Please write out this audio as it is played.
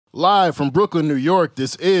Live from Brooklyn, New York,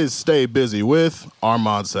 this is Stay Busy with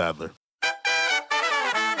Armand Sadler.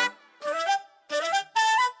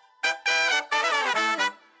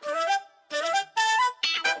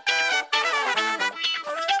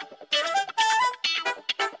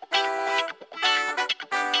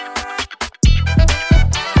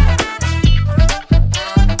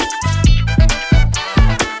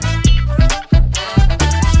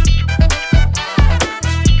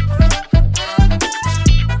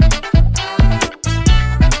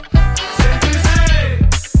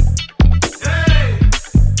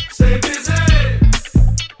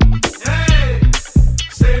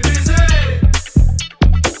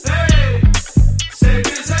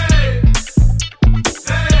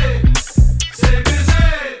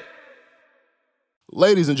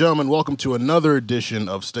 Ladies and gentlemen, welcome to another edition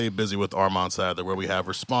of Stay Busy with Armand Sadler, where we have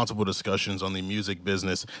responsible discussions on the music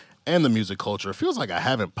business and the music culture. It feels like I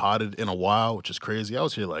haven't potted in a while, which is crazy. I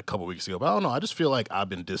was here like a couple weeks ago, but I don't know. I just feel like I've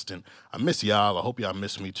been distant. I miss y'all. I hope y'all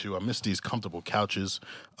miss me too. I miss these comfortable couches.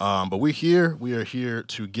 But we're here. We are here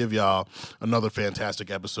to give y'all another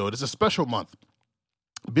fantastic episode. It's a special month.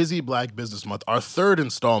 Busy Black Business Month, our third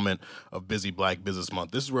installment of Busy Black Business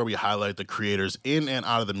Month. This is where we highlight the creators in and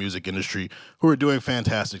out of the music industry who are doing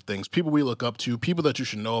fantastic things, people we look up to, people that you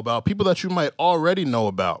should know about, people that you might already know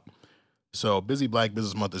about. So Busy Black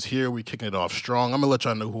Business Month is here. We're kicking it off strong. I'm going to let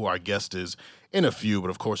y'all know who our guest is in a few, but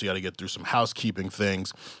of course, you got to get through some housekeeping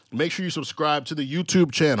things. Make sure you subscribe to the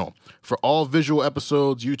YouTube channel for all visual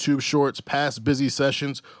episodes, YouTube shorts, past busy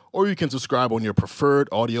sessions, or you can subscribe on your preferred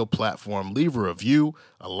audio platform. Leave a review,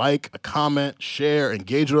 a like, a comment, share,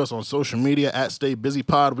 engage with us on social media at Stay Busy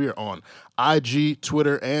Pod. We are on IG,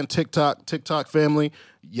 Twitter, and TikTok. TikTok family,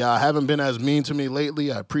 y'all haven't been as mean to me lately.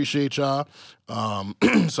 I appreciate y'all.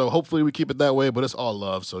 So hopefully we keep it that way, but it's all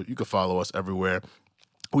love, so you can follow us everywhere.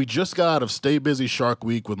 We just got out of Stay Busy Shark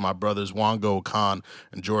Week with my brothers Wango Khan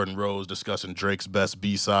and Jordan Rose discussing Drake's best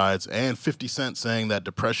B-sides and 50 Cent saying that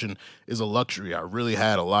depression is a luxury. I really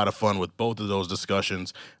had a lot of fun with both of those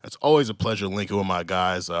discussions. It's always a pleasure linking with my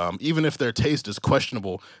guys, even if their taste is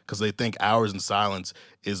questionable because they think Hours in Silence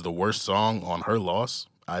is the worst song on Her Loss.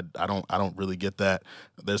 I don't really get that.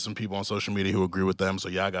 There's some people on social media who agree with them, so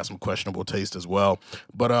y'all got some questionable taste as well.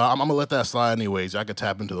 But I'm going to let that slide anyways. Y'all can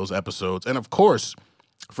tap into those episodes. And of course,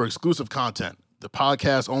 for exclusive content, the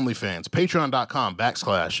podcast OnlyFans,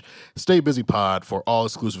 patreon.com/StayBusyPod for all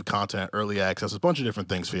exclusive content, early access, a bunch of different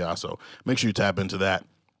things for y'all. So make sure you tap into that.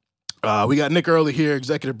 We got Nick Early here,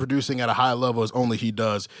 executive producing at a high level as only he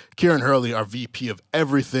does. Kieran Hurley, our VP of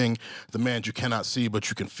everything, the man you cannot see but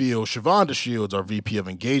you can feel. Siobhan DeShields, our VP of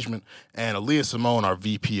engagement. And Aaliyah Simone, our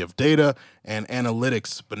VP of data and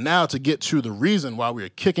analytics. But now to get to the reason why we are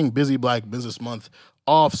kicking Busy Black Business Month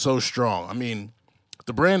off so strong. I mean,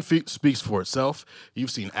 the brand speaks for itself. You've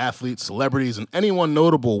seen athletes, celebrities, and anyone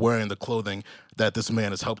notable wearing the clothing that this man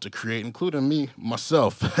has helped to create, including me,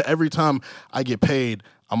 myself. Every time I get paid,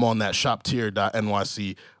 I'm on that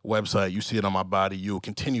shoptier.nyc website. You see it on my body. You'll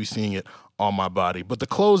continue seeing it on my body. But the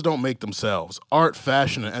clothes don't make themselves. Art,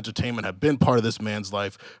 fashion, and entertainment have been part of this man's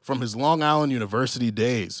life from his Long Island University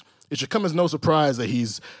days. It should come as no surprise that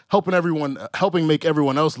he's helping make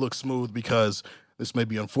everyone else look smooth because this may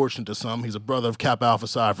be unfortunate to some. He's a brother of Kappa Alpha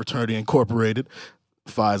Psi Fraternity Incorporated.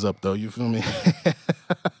 Phi's up, though. You feel me?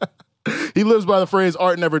 He lives by the phrase,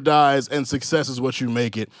 art never dies, and success is what you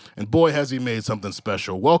make it. And boy, has he made something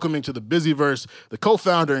special. Welcoming to the Busyverse, the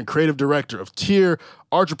co-founder and creative director of Tier,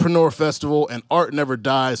 Entrepreneur Festival, and Art Never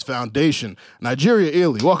Dies Foundation, Nigeria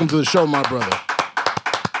Ely. Welcome to the show, my brother.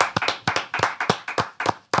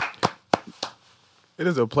 It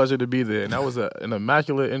is a pleasure to be there, and that was an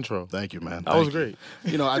immaculate intro. Thank you, man. That was great.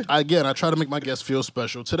 You know, I try to make my guests feel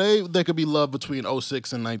special. Today, there could be love between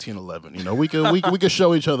 06 and 1911. You know, we could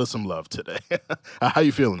show each other some love today. How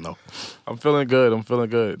you feeling, though? I'm feeling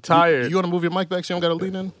good. Tired. You want to move your mic back so you don't got to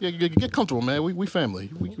lean in? Yeah, get comfortable, man. We family.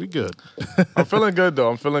 We good. I'm feeling good, though.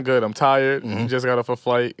 I'm tired. Mm-hmm. Just got off a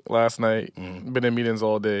flight last night. Mm-hmm. Been in meetings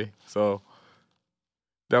all day. So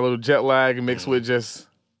that little jet lag mixed with just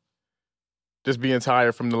being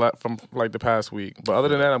tired from the past week. But other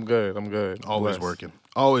than that, I'm good. Always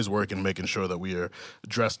working, making sure that we are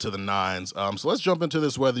dressed to the nines. So let's jump into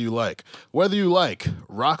this whether you like. Whether you like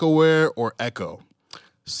Rocawear or Echo,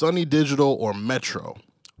 Sunny Digital or Metro,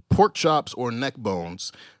 pork chops or neck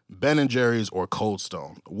bones, Ben & Jerry's or Cold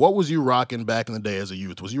Stone. What was you rocking back in the day as a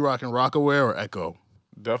youth? Was you rocking Rocawear or Echo?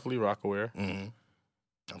 Definitely Rocawear. Mm-hmm.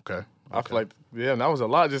 Okay. I feel like, that was a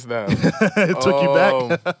lot just now. It took you back?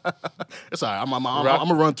 It's all right. I'm going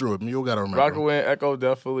to run through it. You got to remember. Rocawear and Echo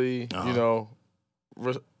definitely,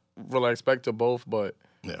 respect to both, but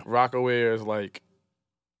Rocawear is like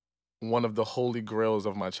one of the holy grails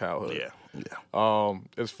of my childhood. Yeah.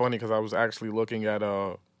 It's funny because I was actually looking at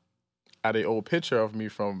a old picture of me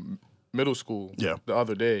from middle school the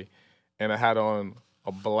other day, and I had on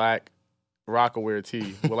a black Rockaware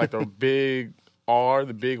tee with like the big R,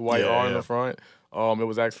 the big white R in the front. It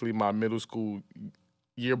was actually my middle school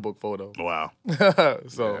yearbook photo. Wow.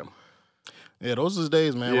 So. Yeah, those are the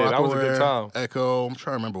days, man. Yeah, Rockaware, that was a good time. Echo. I'm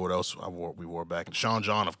trying to remember what else we wore back. Sean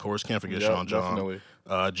John, of course. Can't forget Sean John. Definitely.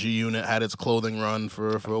 G Unit had its clothing run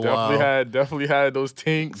for a while. Definitely had those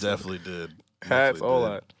tinks. Definitely did. Hats, Definitely all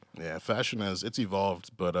did. that. Yeah, fashion it's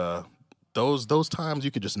evolved, but those times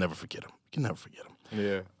you could just never forget them. You can never forget them.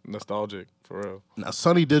 Yeah, nostalgic for real. Now,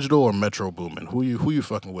 Sonny Digital or Metro Boomin? Who you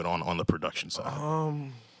fucking with on the production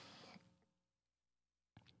side?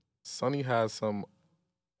 Sonny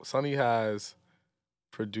has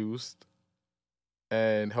produced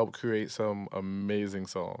and helped create some amazing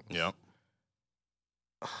songs. Yep.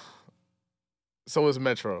 So is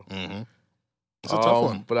Metro. Mm-hmm. It's a tough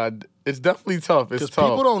one, but it's definitely tough. It's tough.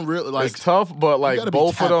 People don't really like. It's tough, but like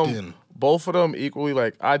both of them equally.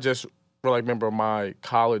 Like I just remember my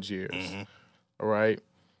college years, right?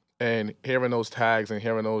 And hearing those tags and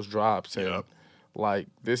hearing those drops, and like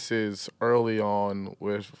this is early on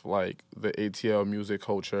with like the ATL music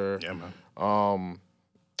culture. Yeah, man.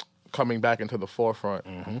 Coming back into the forefront.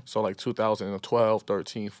 So like 2012,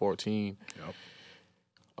 13, 14. Yep.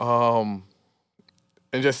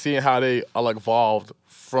 And just seeing how they are like evolved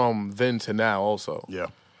from then to now also. Yeah.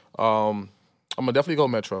 I'm gonna definitely go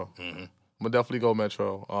Metro. I'm gonna definitely go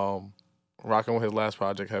Metro. Rocking with his last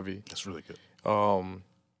project, Heavy. That's really good.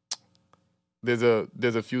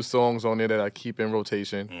 There's a few songs on there that I keep in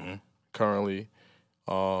rotation currently.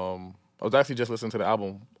 I was actually just listening to the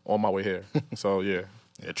album on my way here. So yeah.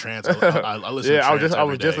 Yeah, Trance. I listen to Trance I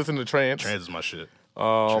was just listening to Trance. Trance is my shit.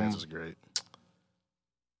 Trance is great.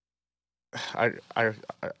 I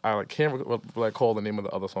can't recall the name of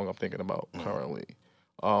the other song I'm thinking about currently.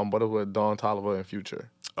 But it was Don Toliver and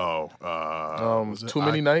Future. Too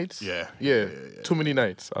Many Nights? Yeah. Too Many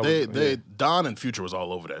Nights. Don and Future was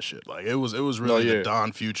all over that shit. Like it was really the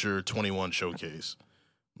Don Future 21 showcase.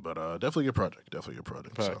 But definitely a good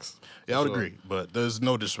project. Facts. So, yeah, I would agree. But there's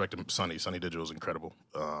no disrespect to Sonny. Sonny Digital is incredible.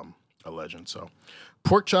 A legend. So,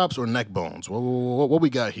 pork chops or neck bones? What we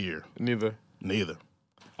got here? Neither.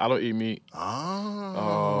 I don't eat meat.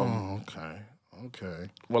 Oh, okay.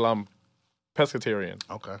 Well, I'm pescatarian.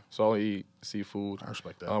 Okay. So I don't eat seafood. I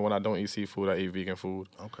respect that. When I don't eat seafood, I eat vegan food.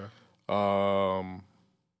 Okay.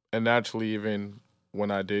 And naturally, even when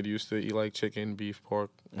I did used to eat like chicken, beef,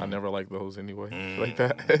 pork, I never liked those anyway. Like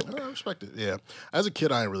that. I respect it. Yeah. As a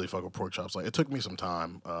kid, I didn't really fuck with pork chops. Like it took me some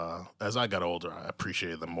time. As I got older, I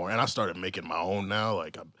appreciated them more, and I started making my own now.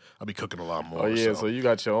 Like I'll be cooking a lot more. Oh yeah, so you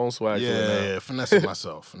got your own swag. Yeah, finessing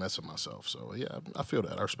myself. So yeah, I feel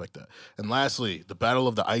that. I respect that. And lastly, the battle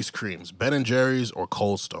of the ice creams: Ben and Jerry's or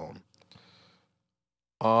Cold Stone.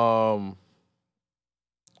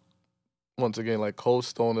 Once again, like Cold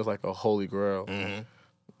Stone is like a holy grail.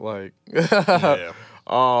 Like, yeah.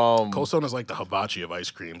 Cold Stone is like the hibachi of ice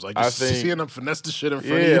creams. Like seeing them finesse the shit in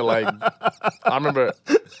front of you. Yeah, like I remember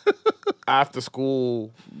after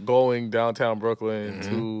school going downtown Brooklyn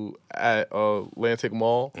to Atlantic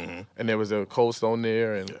Mall, and there was a Cold Stone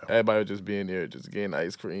there, and everybody was just being there, just getting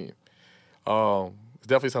ice cream. It's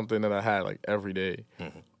definitely something that I had like every day.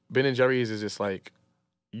 Ben and Jerry's is just like,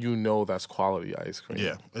 that's quality ice cream.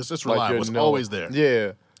 Yeah, it's just reliable. Like, it's always there.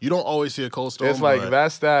 Yeah. You don't always see a Cold Stone. It's like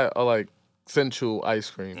that's that like sensual ice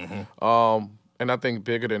cream. And I think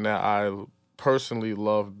bigger than that, I personally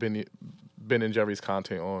love Ben and Jerry's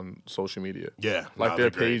content on social media. Yeah, like their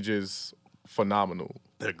page is phenomenal.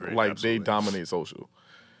 They're great. Like absolutely. They dominate social.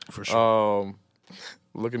 For sure.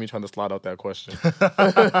 Look at me trying to slide out that question.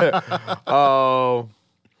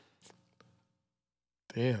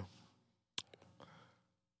 Damn.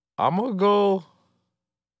 I'm gonna go.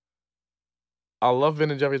 I love Ben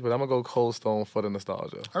and Jerry's, but I'm gonna go Cold Stone for the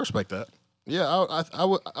nostalgia. I respect that. Yeah, I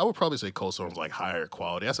would probably say Cold Stone's like higher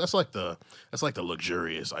quality. That's like the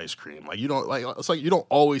luxurious ice cream. Like you don't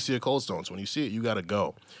always see a Cold Stone. So when you see it, you gotta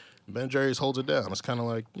go. Ben and Jerry's holds it down. It's kind of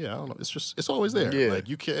like I don't know. It's always there. Yeah. Like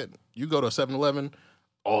you go to 7-Eleven,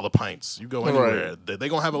 all the pints. You go anywhere, they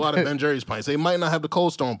gonna have a lot of Ben and Jerry's pints. They might not have the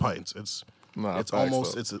Cold Stone pints. It's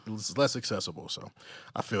less accessible. So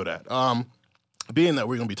I feel that. Being that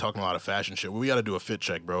we're gonna be talking a lot of fashion shit, we got to do a fit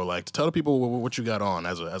check, bro. Like, tell the people what you got on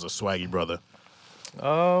as a swaggy brother.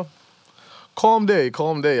 Calm day.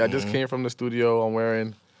 I just came from the studio. I'm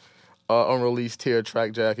wearing unreleased Tier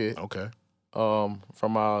track jacket. Okay.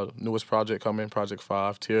 From our newest project coming, Project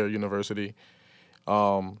 5, Tier University.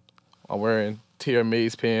 I'm wearing tier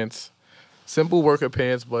Maze pants. Simple worker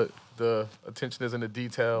pants, but the attention is in the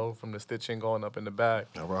detail from the stitching going up in the back.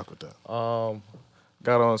 I rock with that.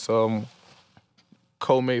 Got on some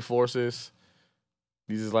Co-Made Forces.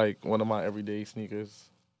 These is like one of my everyday sneakers.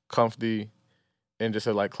 Comfy and just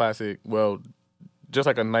a like classic, well, just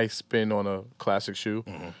like a nice spin on a classic shoe.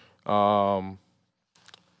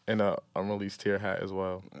 And a unreleased tier hat as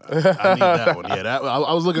well. I need that one. Yeah,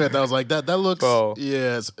 I was looking at that. I was like, that looks. Oh,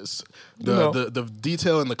 yeah, the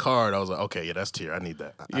detail in the card. I was like, okay, yeah, that's tier. I need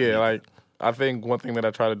that. I think one thing that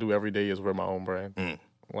I try to do every day is wear my own brand.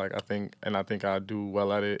 Like I think I do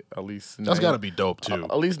well at it. At least that's got to be dope too.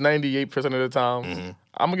 At least 98% of the time,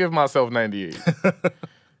 I'm gonna give myself 98.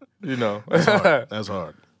 You know, that's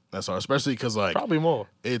hard. That's hard, especially because like probably more.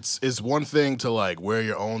 It's one thing to like wear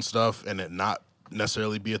your own stuff and it not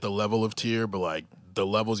necessarily be at the level of tier, but like the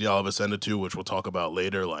levels y'all have ascended to, which we'll talk about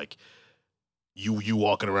later, like you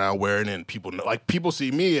walking around wearing it and people know, like people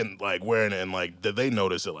see me and like wearing it and like they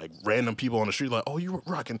notice it, like random people on the street like, oh, you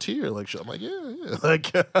rocking tier, like shit. I'm like, yeah.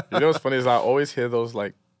 Like you know what's funny is I always hear those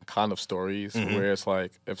like kind of stories where it's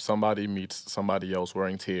like if somebody meets somebody else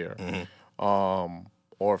wearing tier,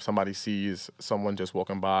 or if somebody sees someone just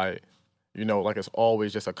walking by, you know, like it's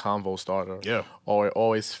always just a convo starter. Yeah. Or it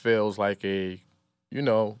always feels like a, you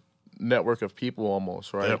know, network of people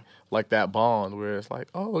almost, right? Yep. Like that bond where it's like,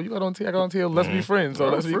 oh, you got on tier, I got on tier, let's be friends. So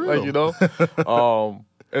let's be like, you know.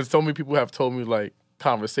 And so many people have told me like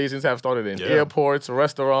conversations have started in airports,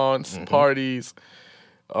 restaurants, parties,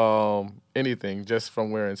 anything just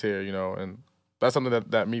from wearing tier, you know. And that's something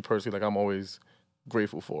that me personally, like I'm always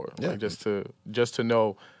grateful for. Yeah. Like just to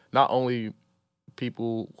know not only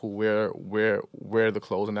people who wear the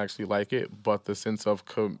clothes and actually like it, but the sense of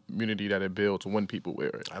community that it builds when people wear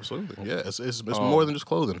it. Absolutely. Yeah, it's more than just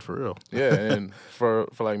clothing, for real. Yeah, and for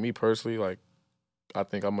like me personally, like I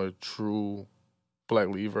think I'm a true black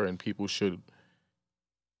believer and people should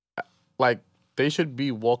like they should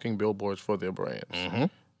be walking billboards for their brands.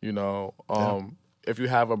 You know, if you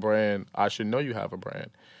have a brand, I should know you have a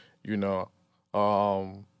brand. You know,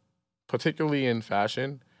 particularly in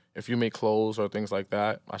fashion, if you make clothes or things like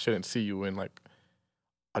that, I shouldn't see you in like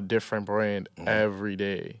a different brand every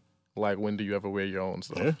day. Like, when do you ever wear your own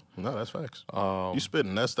stuff? Yeah, no, that's facts. You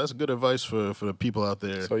spitting. That's good advice for the people out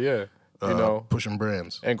there. So yeah, you know, pushing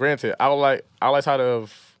brands. And granted, I like side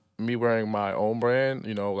of me wearing my own brand.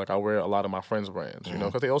 You know, like I wear a lot of my friends' brands. You know,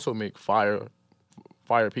 because they also make fire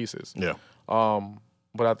pieces. Yeah.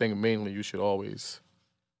 But I think mainly you should always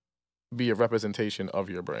be a representation of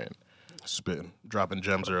your brand. Spitting, dropping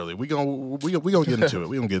gems early. We gonna get into it.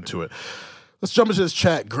 We gonna get into it. Let's jump into this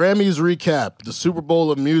chat. Grammys recap. The Super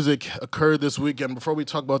Bowl of music occurred this weekend. Before we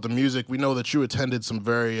talk about the music, we know that you attended some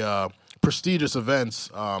very prestigious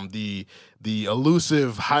events. The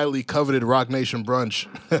elusive, highly coveted Rock Nation brunch.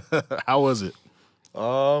 How was it?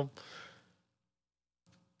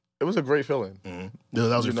 It was a great feeling. Yeah,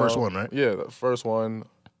 that was your first one, right? Yeah, the first one.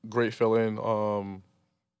 Great feeling.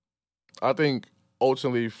 I think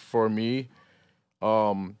ultimately for me,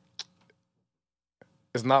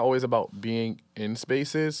 it's not always about being in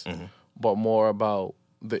spaces, but more about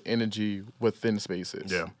the energy within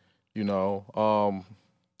spaces. Yeah. You know,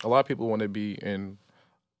 a lot of people want to be in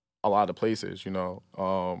a lot of places, you know,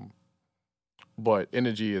 but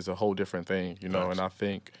energy is a whole different thing, you know, and I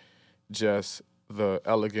think just the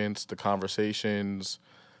elegance, the conversations,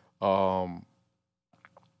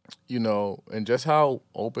 you know, and just how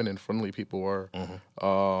open and friendly people were.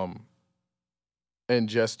 And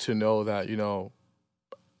just to know that, you know,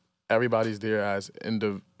 everybody's there as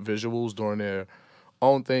individuals doing their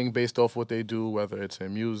own thing based off what they do, whether it's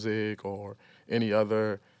in music or any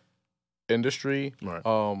other industry. Right.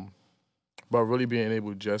 But really being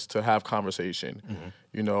able just to have conversation,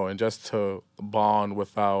 you know, and just to bond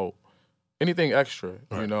without anything extra,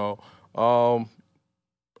 you know.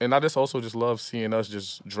 And I just also just love seeing us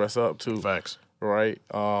just dress up too. Facts. Right?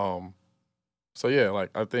 So yeah, like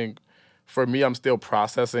I think for me, I'm still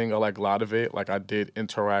processing like a lot of it. Like I did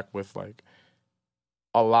interact with like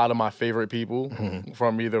a lot of my favorite people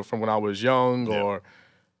from either from when I was young or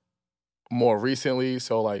more recently.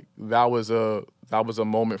 So like that was a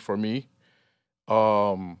moment for me.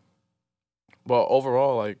 But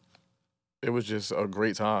overall, like it was just a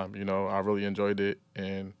great time. You know, I really enjoyed it,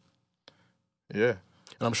 and yeah.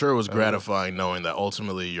 And I'm sure it was gratifying knowing that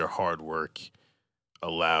ultimately your hard work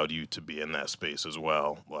allowed you to be in that space as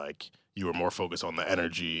well. Like you were more focused on the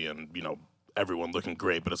energy and, you know, everyone looking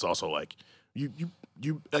great, but it's also like you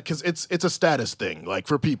because it's a status thing. Like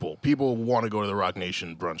for people want to go to the Rock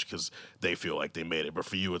Nation brunch because they feel like they made it. But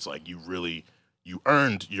for you, it's like you you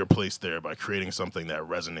earned your place there by creating something that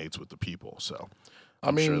resonates with the people. So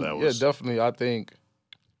I'm sure that was definitely. I think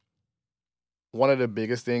one of the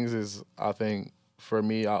biggest things is, I think for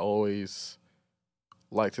me, I always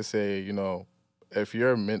like to say, you know, if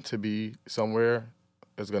you're meant to be somewhere,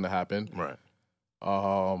 it's gonna happen. right.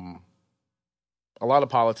 A lot of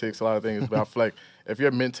politics, a lot of things, but I feel like if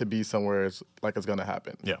you're meant to be somewhere, it's gonna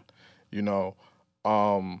happen. Yeah. You know,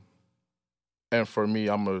 and for me,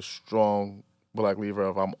 I'm a strong black believer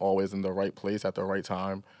of I'm always in the right place at the right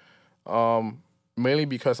time. Mainly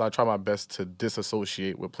because I try my best to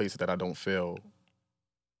disassociate with places that I don't feel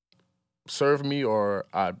serve me or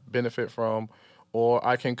I benefit from or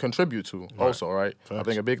I can contribute to also, right? Facts. I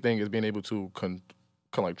think a big thing is being able to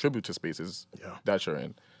contribute to spaces that you're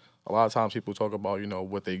in. A lot of times people talk about, you know,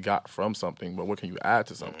 what they got from something, but what can you add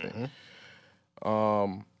to something?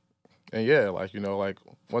 And yeah, like, you know, like,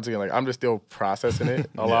 once again, like, I'm just still processing it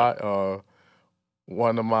a lot.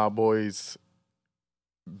 One of my boys,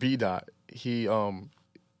 B-Dot, it was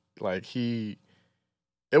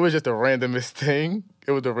just the randomest thing.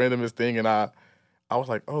 It was the randomest thing, and I was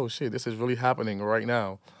like, oh shit, this is really happening right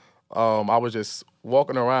now. I was just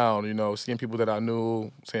walking around, you know, seeing people that I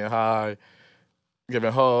knew, saying hi,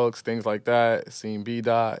 giving hugs, things like that. Seeing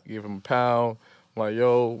B-Dot, give him a pound. I'm like,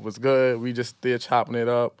 yo, what's good? We just there chopping it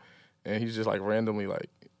up. And he's just like randomly like,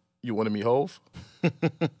 you want to meet Hove?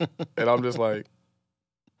 And I'm just like,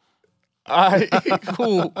 all right,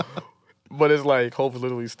 cool. But it's like Hove is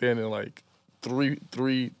literally standing like three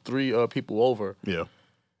people over. Yeah.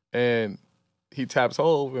 And he taps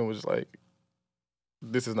Hove and was just like,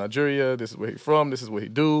 this is Nigeria, this is where he's from, this is what he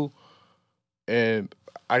do. And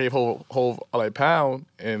I gave Hove like pound,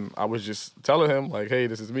 and I was just telling him like, hey,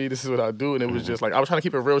 this is me, this is what I do. And it was just like, I was trying to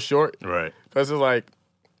keep it real short. Right. Because it's like,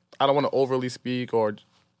 I don't want to overly speak or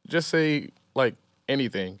just say like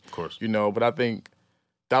anything. Of course. You know, but I think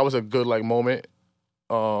that was a good like moment.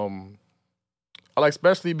 I like,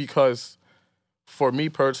 especially because for me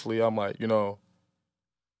personally, I'm like, you know,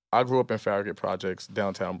 I grew up in Farragut Projects,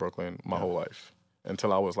 downtown Brooklyn, my whole life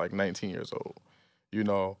until I was like 19 years old, you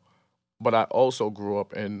know. But I also grew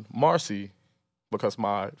up in Marcy because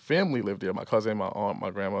my family lived there. My cousin, my aunt,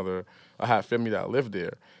 my grandmother, I had family that lived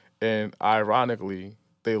there. And ironically,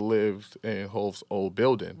 they lived in Hove's old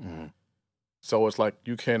building. So it's like,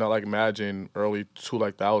 you cannot like imagine early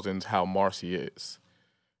 2000s how Marcy is.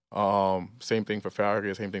 Same thing for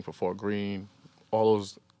Farragut, same thing for Fort Greene, all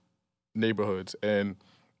those neighborhoods. And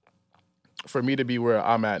for me to be where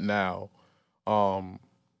I'm at now,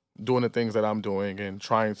 doing the things that I'm doing and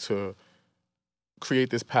trying to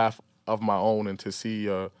create this path of my own and to see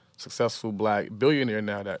a successful black billionaire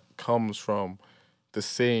now that comes from the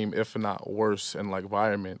same, if not worse, and like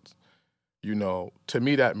environment, you know, to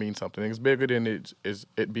me that means something. It's bigger than it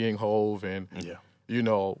being Hove. And, you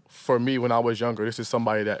know, for me when I was younger, this is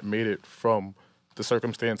somebody that made it from the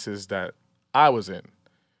circumstances that I was in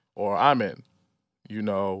or I'm in, you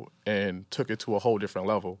know, and took it to a whole different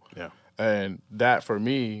level. Yeah. And that for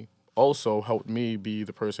me also helped me be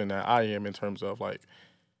the person that I am in terms of like,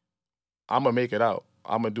 I'm going to make it out.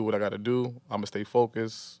 I'm going to do what I got to do. I'm going to stay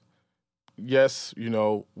focused. Yes, you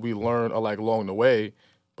know, we learn like along the way,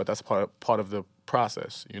 but that's part of the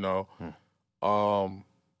process, you know.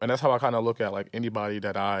 And that's how I kind of look at like anybody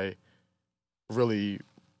that I really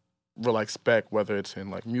respect, whether it's in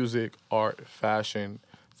like music, art, fashion,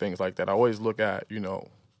 things like that. I always look at, you know,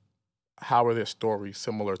 how are their stories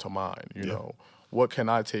similar to mine? You know, what can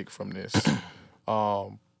I take from this?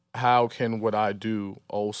 How can what I do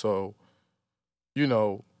also, you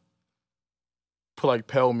know,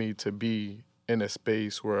 propel me to be in a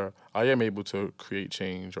space where I am able to create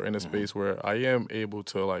change, or in a space where I am able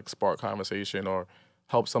to like spark conversation or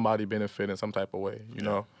help somebody benefit in some type of way, you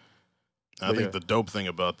know? I think the dope thing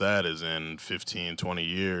about that is in 15, 20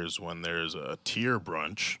 years when there's a tier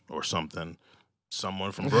brunch or something,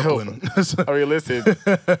 someone from Brooklyn. I mean, listen,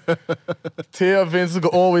 tier events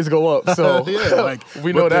always go up, so like,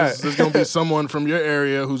 we know that. There's going to be someone from your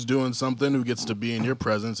area who's doing something who gets to be in your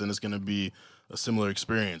presence, and it's going to be a similar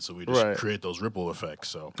experience. So we just create those ripple effects.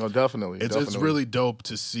 So definitely. It's really dope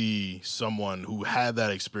to see someone who had that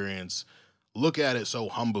experience look at it so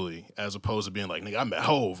humbly, as opposed to being like, nigga, I met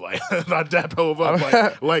Hove, like I dap Hove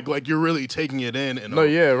up, like you're really taking it in in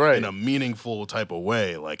a meaningful type of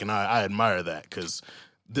way. Like, and I admire that, because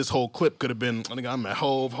this whole clip could have been, I think I met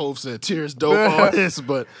Hove. Hove said, "Tears dope, all this,"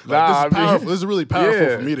 but like, this is powerful. This is really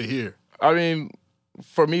powerful for me to hear. I mean,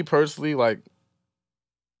 for me personally, like,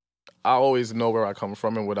 I always know where I come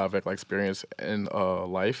from and what I've like experienced in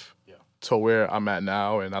life to where I'm at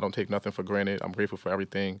now, and I don't take nothing for granted. I'm grateful for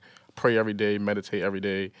everything. Pray every day, meditate every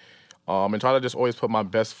day. and try to just always put my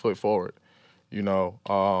best foot forward, you know.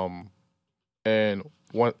 And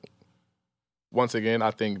once again,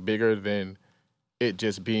 I think bigger than it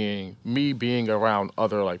just being me being around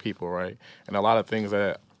other like people, right? And a lot of things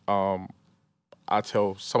that I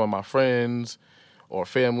tell some of my friends or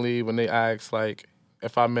family when they ask like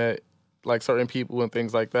if I met like certain people and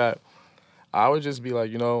things like that, I would just be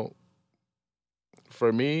like, you know,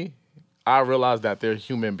 for me, I realize that they're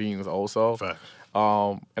human beings also. Fact.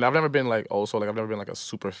 And I've never been like I've never been like a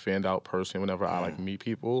super fanned out person whenever I like meet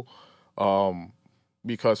people.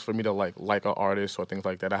 Because for me to like an artist or things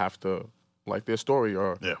like that, I have to like their story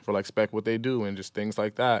or respect what they do and just things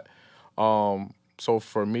like that. So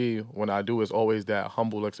for me, when I do, it's always that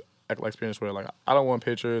humble experience where like I don't want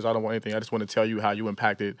pictures, I don't want anything. I just want to tell you how you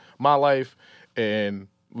impacted my life and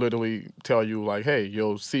literally tell you like, hey,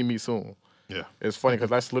 you'll see me soon. Yeah, it's funny because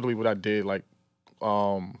that's literally what I did. Like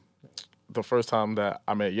the first time that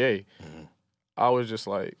I met Ye, I was just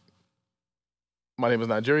like, my name is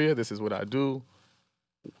Nigeria. This is what I do.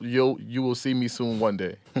 You will see me soon one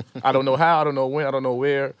day. I don't know how, I don't know when, I don't know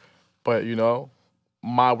where, but you know,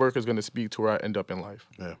 my work is going to speak to where I end up in life.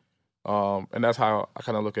 Yeah. And that's how I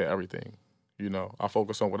kind of look at everything. You know, I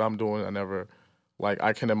focus on what I'm doing. I never, like,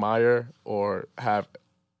 I can admire or have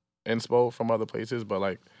inspo from other places, but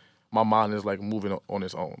like, my mind is like moving on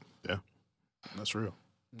its own. Yeah, that's real.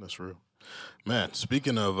 That's real. Man,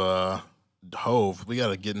 speaking of Hove, we got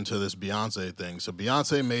to get into this Beyonce thing. So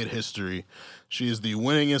Beyonce made history. She is the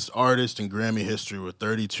winningest artist in Grammy history with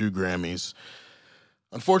 32 Grammys.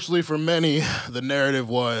 Unfortunately for many, the narrative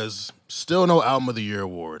was still no Album of the Year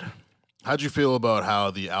award. How'd you feel about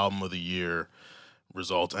how the Album of the Year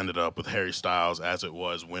results ended up with Harry Styles as it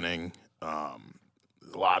was winning?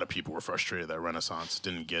 A lot of people were frustrated that Renaissance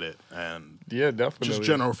didn't get it, and yeah, definitely just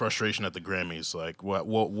general frustration at the Grammys. Like, what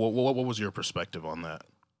was your perspective on that?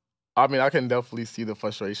 I mean, I can definitely see the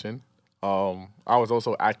frustration. I was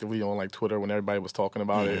also actively on like Twitter when everybody was talking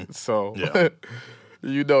about it, so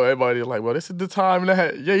you know, everybody was like, "Well, this is the time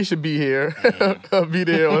that you should be here, be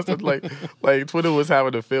there." Or something like Twitter was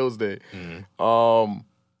having a Phil's day. I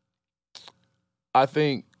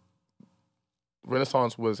think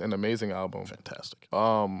Renaissance was an amazing album. Fantastic.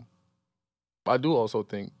 I do also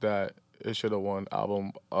think that it should have won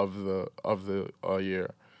Album of the Year.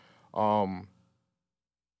 To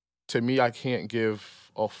me, I can't give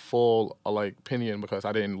a full like opinion because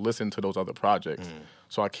I didn't listen to those other projects,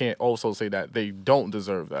 so I can't also say that they don't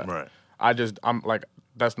deserve that. Right. I'm like,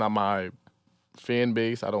 that's not my fan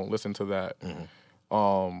base. I don't listen to that.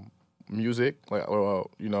 Music, like,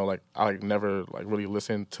 you know, like I like never like really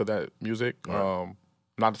listened to that music. Right.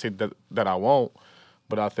 Not to say that I won't,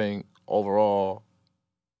 but I think overall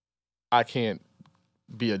I can't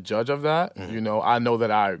be a judge of that. You know, I know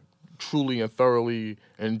that I truly and thoroughly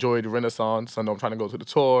enjoyed Renaissance. I know I'm trying to go to the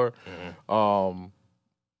tour.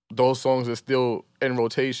 Those songs are still in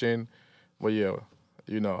rotation, but yeah,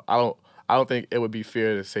 you know, I don't think it would be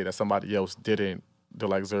fair to say that somebody else didn't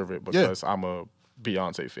deserve it because I'm a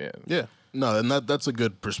Beyonce fan. Yeah, no, and that's a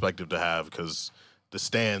good perspective to have because the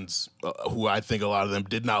stands, who I think a lot of them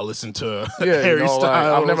did not listen to Harry Styles. Like,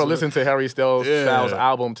 I've never listened to Harry Styles'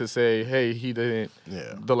 album to say, hey, he didn't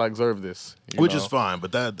deserve this. Which is fine,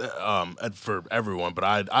 but that for everyone. But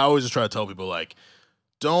I always just try to tell people, like,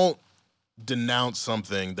 don't denounce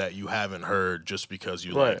something that you haven't heard just because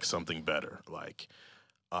you like something better. Like,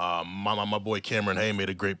 my boy Cameron Hay made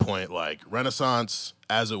a great point. Like, Renaissance,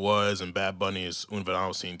 As It Was, and Bad Bunny's Un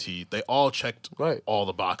Verano Sin Ti, they all checked all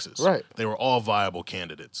the boxes. Right. They were all viable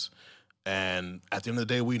candidates. And at the end of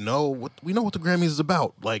the day, we know what the Grammys is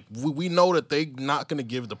about. Like, we know that they're not going to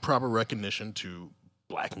give the proper recognition to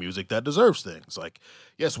black music that deserves things. Like,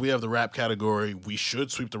 yes, we have the rap category. We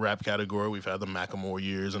should sweep the rap category. We've had the Macklemore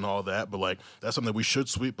years and all that, but like that's something we should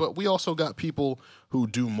sweep. But we also got people who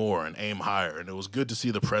do more and aim higher. And it was good to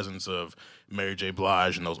see the presence of Mary J.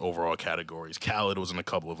 Blige in those overall categories. Khaled was in a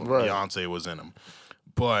couple of them. Right. Beyonce was in them.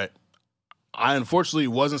 But I unfortunately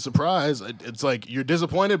wasn't surprised. It's like you're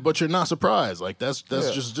disappointed, but you're not surprised. Like that's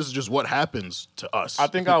just what happens to us. I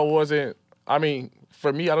think I wasn't. I mean,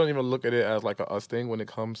 for me, I don't even look at it as like a us thing when it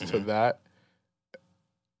comes to that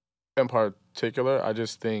in particular. I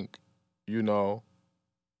just think, you know,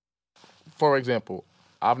 for example,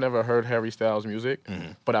 I've never heard Harry Styles' music,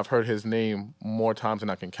 but I've heard his name more times than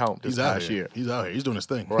I can count this past year. He's out here. He's doing his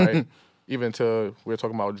thing. Right? Even we were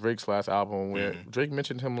talking about Drake's last album where Drake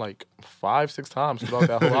mentioned him like 5-6 times throughout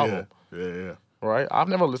that whole album. Yeah. Right? I've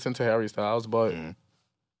never listened to Harry Styles, but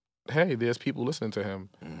hey, there's people listening to him.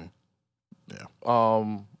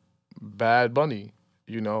 Bad Bunny,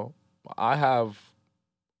 you know, I have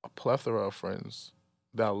a plethora of friends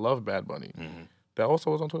that love Bad Bunny. Mhm. That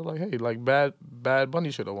also was on Twitter like, hey, like Bad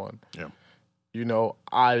Bunny should have won. Yeah. You know,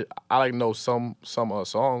 I like know some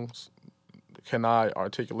songs. Can I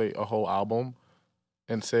articulate a whole album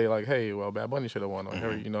and say like, hey, well, Bad Bunny should have won, or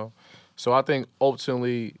Harry, you know? So I think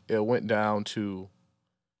ultimately it went down to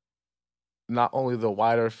not only the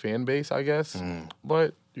wider fan base, I guess,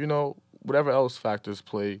 but you know, whatever else factors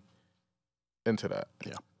play into that.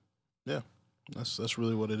 Yeah, that's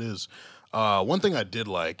really what it is. One thing I did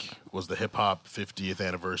like was the hip hop 50th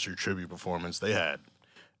anniversary tribute performance. They had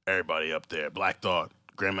everybody up there: Black Thought,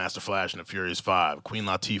 Grandmaster Flash and the Furious Five, Queen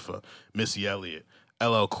Latifah, Missy Elliott,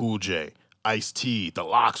 LL Cool J, Ice-T, The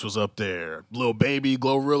Lox was up there, Lil Baby,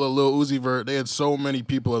 Glorilla, Lil Uzi Vert. They had so many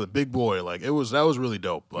people. The Big Boy, like that was really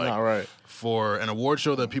dope. Like right. for an award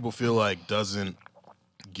show that people feel like doesn't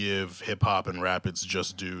give hip hop and rap its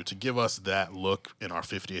just due, to give us that look in our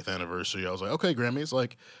 50th anniversary. I was like, okay, Grammys,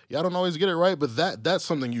 like, yeah, I don't always get it right, but that's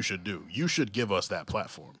something you should do. You should give us that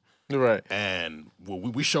platform. Right. And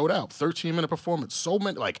we showed out. 13-minute performance. So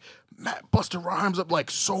many, like, Busta Rhymes up, like,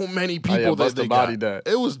 so many people that they got. That.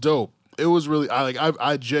 It was dope. It was really,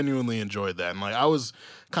 I genuinely enjoyed that. And, like, I was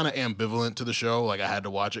kind of ambivalent to the show. Like, I had to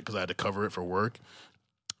watch it because I had to cover it for work.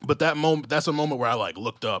 But that's a moment where I like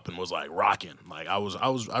looked up and was like rocking. Like I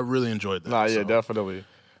really enjoyed that. Nah, yeah, definitely.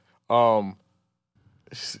 Yeah,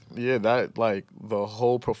 that like the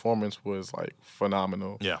whole performance was like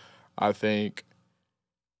phenomenal. Yeah. I think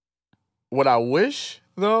what I wish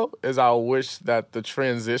though is I wish that the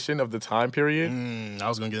transition of the time period I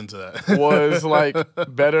was gonna get into that. was like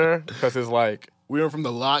better because it's like we went from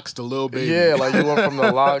the Lox to Lil Baby. Yeah, like you went from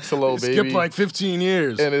the Lox to Lil Baby. Skipped like 15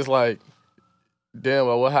 years. And it's like, damn,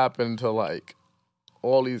 well, what happened to like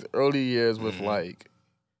all these early years with like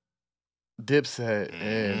Dipset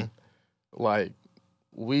and like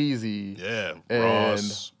Weezy. Yeah, and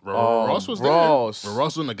Ross was there. Ross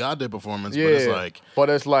was in the goddamn performance, yeah, but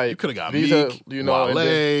it's like you could have got Meek, you know,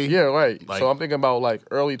 Wale. Yeah, right. Like, so I'm thinking about like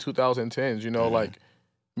early 2010s. You know, like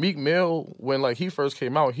Meek Mill when like he first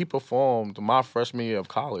came out, he performed my freshman year of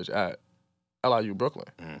college at LIU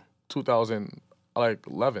Brooklyn,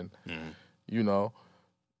 2011. You know,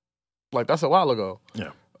 like that's a while ago.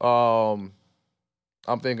 Yeah. I'm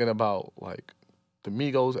thinking about like the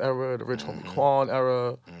Migos era, the Rich Homie Quan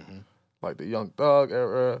era, like the Young Thug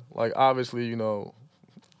era. Like obviously, you know,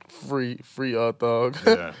 free Thug.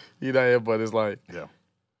 Yeah. You know, but it's like,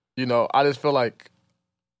 you know, I just feel like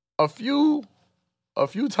a few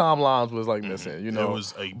timelines was like missing. You know,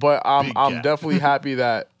 but I'm definitely happy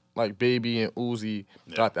that like Baby and Uzi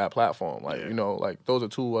got that platform. Like you know, like those are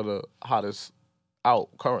two of the hottest out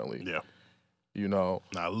currently. Yeah. You know,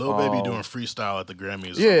 Lil Baby doing freestyle at the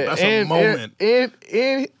Grammys. Yeah, that's a moment. And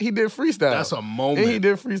he did freestyle. That's a moment. And he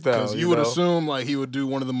did freestyle. Because you would assume like he would do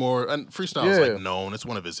one of the more, and freestyle is like known. It's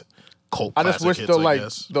one of his cult classic hits, I just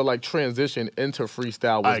wish the like transition into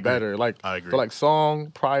freestyle was better. Like I agree. The like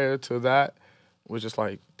song prior to that was just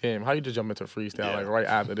like, damn, how you just jump into freestyle like right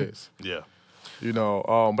after this? Yeah. You know,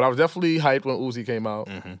 but I was definitely hyped when Uzi came out.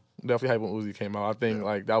 Definitely hyped when Uzi came out. I think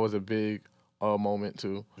like that was a big moment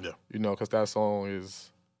too. Yeah. You know, because that song is...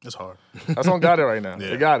 It's hard. That song got it right now.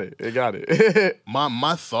 It got it.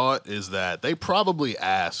 My thought is that they probably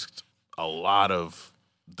asked a lot of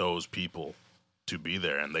those people to be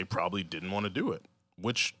there, and they probably didn't want to do it.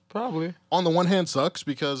 Which probably on the one hand sucks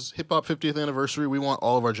because hip hop 50th anniversary, we want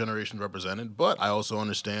all of our generation represented. But I also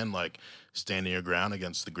understand like standing your ground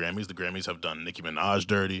against the Grammys. The Grammys have done Nicki Minaj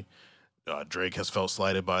dirty. Drake has felt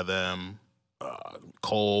slighted by them.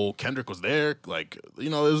 Cole, Kendrick was there. Like, you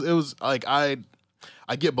know, it was like I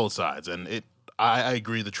get both sides, and I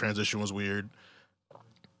agree the transition was weird.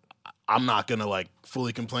 I'm not gonna like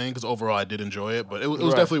fully complain because overall I did enjoy it, but it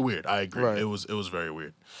was definitely weird. I agree. Right. It was very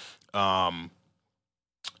weird.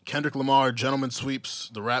 Kendrick Lamar, gentleman sweeps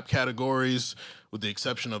the rap categories with the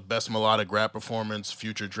exception of best melodic rap performance.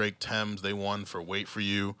 Future, Drake, Thames, they won for Wait For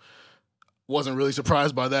You. Wasn't really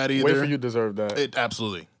surprised by that either. Wait For You deserved that. It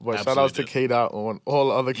absolutely. But shout outs to K-Dot on all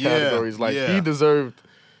the other categories. He deserved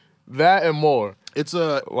that and more. It's his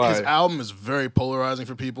album is very polarizing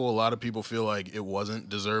for people. A lot of people feel like it wasn't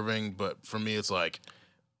deserving, but for me, it's like,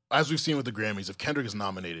 as we've seen with the Grammys, if Kendrick is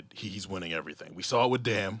nominated, he's winning everything. We saw it with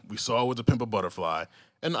Damn. We saw it with The Pimp a Butterfly.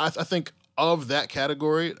 And I think of that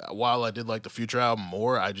category, while I did like the Future album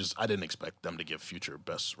more, I didn't expect them to give Future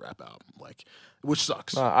best rap album, like, which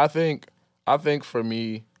sucks. I think for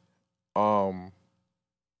me,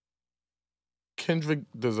 Kendrick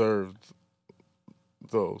deserved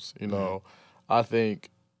those, you know. I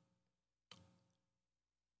think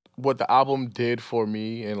what the album did for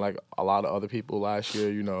me and like a lot of other people last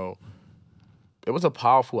year, you know, was a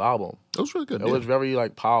powerful album. It was really good. It was very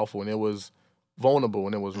like powerful, and it was vulnerable,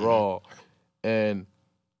 and it was raw. And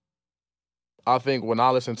I think when I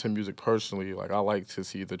listen to music personally, like I like to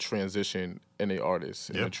see the transition in the artists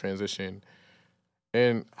and the transition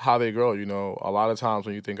and how they grow. You know, a lot of times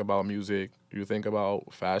when you think about music, you think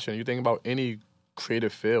about fashion, you think about any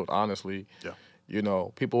creative field, honestly. Yeah. You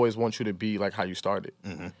know, people always want you to be like how you started.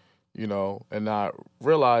 You know, and I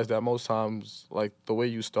realize that most times, like the way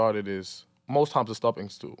you started is most times a stepping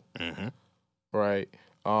stool. Right?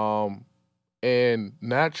 And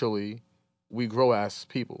naturally, we grow as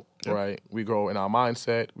people, right? We grow in our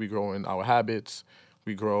mindset, we grow in our habits,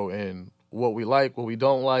 we grow in what we like, what we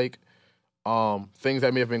don't like. Things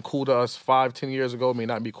that may have been cool to us 5, 10 years ago may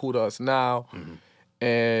not be cool to us now.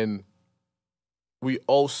 And we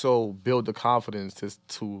also build the confidence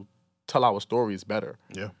to tell our stories better.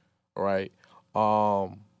 Yeah. Right? So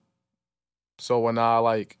when I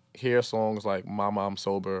like hear songs like Mama I'm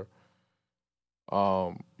Sober,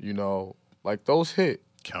 you know, like those hit.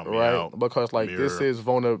 Count Me Right? Out. Because like Mirror. this is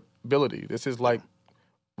vulnerability. This is like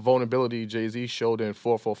vulnerability Jay-Z showed in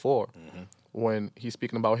 444 when he's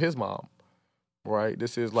speaking about his mom. Right?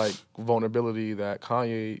 This is like vulnerability that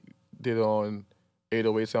Kanye did on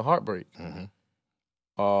 808s and Heartbreak.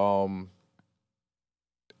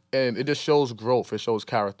 And it just shows growth. It shows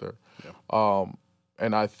character.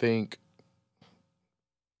 And I think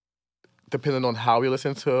depending on how we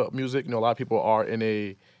listen to music, you know, a lot of people are in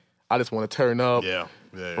a I just want to turn up,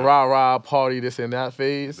 rah-rah, party, this and that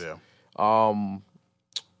phase. But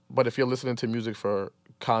if you're listening to music for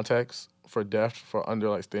context, for depth, for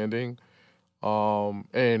understanding,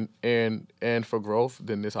 and for growth,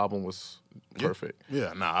 then this album was perfect.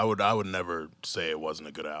 I would never say it wasn't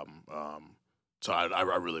a good album. So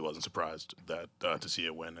I really wasn't surprised that to see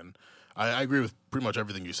it win, and I agree with pretty much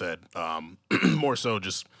everything you said. More so,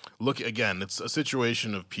 just look again. It's a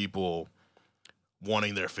situation of people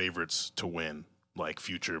wanting their favorites to win, like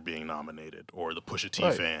Future being nominated, or the Pusha T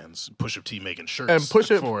fans, Pusha T making shirts and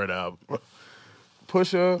for it out.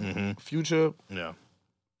 Pusha, Future,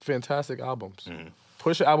 fantastic albums.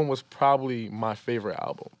 Pusha album was probably my favorite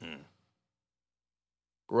album,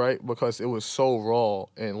 right? Because it was so raw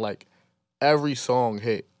and like every song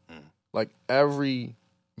hit, like every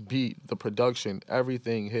beat, the production,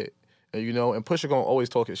 everything hit, and you know, and Pusha gonna always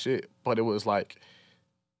talk his shit, but it was like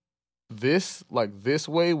this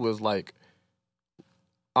way was like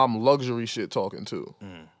I'm luxury shit talking too,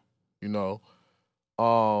 you know.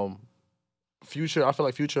 Future, I feel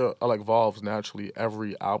like Future like evolves naturally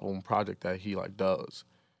every album project that he like does,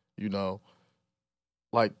 you know.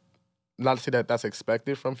 Like, not to say that that's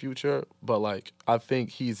expected from Future, but like I think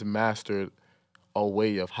he's mastered a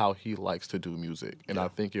way of how he likes to do music, and I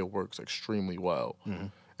think it works extremely well.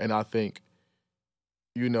 And I think,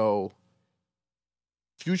 you know,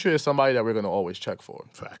 Future is somebody that we're gonna always check for.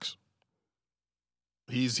 Facts.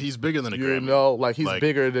 He's bigger than a You Grammy. know, like he's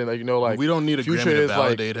bigger than like, you know, like we don't need a Future Grammy to is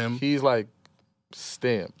validate like, him. He's like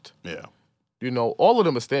stamped. Yeah. You know, all of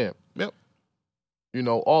them are stamped. Yep. You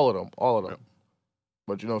know, all of them. Yep.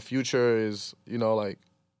 But you know, Future is, you know, like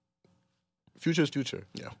Future is Future.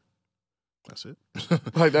 Yeah. That's it.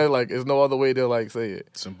 Like that, like there's no other way to like say it.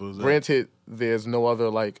 Simple as that. Granted, there's no other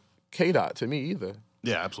like K-Dot to me either.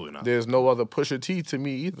 Yeah, absolutely not. There's no other Pusha T to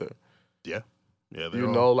me either. Yeah. Yeah, You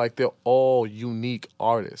know, like they're all unique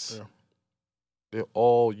artists. Yeah. They're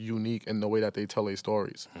all unique in the way that they tell their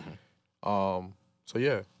stories. So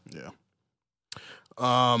yeah. Yeah.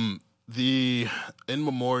 The In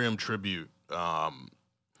Memoriam tribute,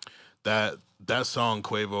 that song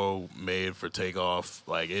Quavo made for Takeoff,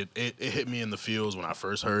 like it hit me in the feels when I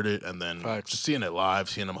first heard it, and then just seeing it live,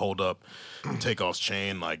 seeing him hold up Takeoff's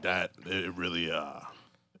chain like that, it really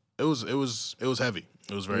it was heavy.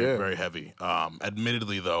 It was very very heavy.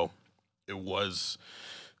 Admittedly though, it was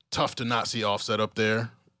tough to not see Offset up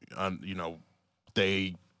there. You know,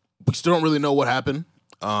 we still don't really know what happened.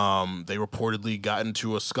 They reportedly got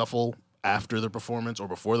into a scuffle after the performance or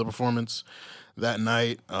before the performance that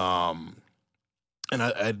night. And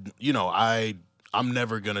I'm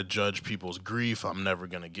never gonna judge people's grief. I'm never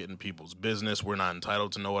gonna get in people's business. We're not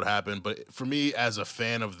entitled to know what happened. But for me, as a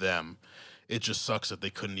fan of them, it just sucks that they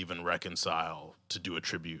couldn't even reconcile to do a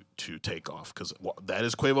tribute to Takeoff, because that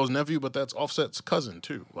is Quavo's nephew, but that's Offset's cousin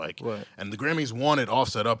too. Like, and the Grammys wanted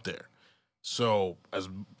Offset up there. So as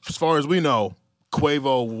far as we know,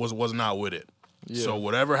 Quavo was not with it. Yeah. So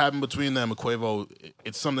whatever happened between them and Quavo,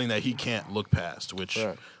 it's something that he can't look past, which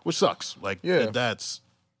sucks. Like that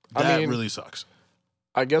really sucks.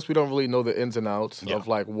 I guess we don't really know the ins and outs of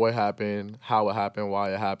like what happened, how it happened,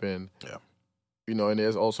 why it happened. Yeah. You know, and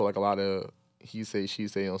there's also like a lot of he say, she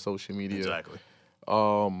say on social media. Exactly.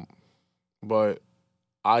 But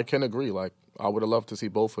I can agree. Like, I would have loved to see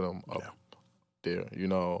both of them up there. You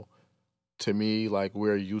know, to me, like,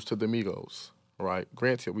 we're used to the Migos, right?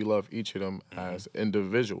 Granted, we love each of them as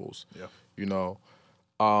individuals. Yeah. You know,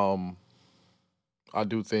 I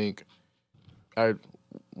do think,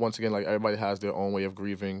 once again, like, everybody has their own way of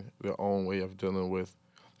grieving, their own way of dealing with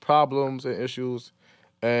problems and issues.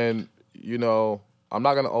 And, you know, I'm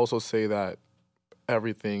not going to also say that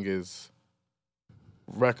everything is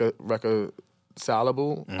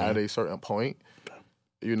reconcilable at a certain point.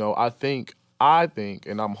 You know, I think,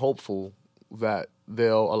 and I'm hopeful that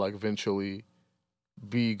they'll like eventually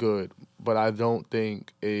be good, but I don't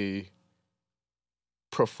think a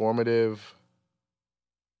performative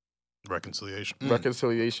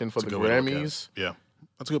reconciliation for the good way to look at it. Grammys. Yeah,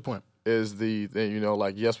 that's a good point. Is the thing, you know,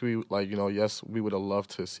 like, yes, we would have loved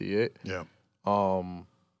to see it. Yeah.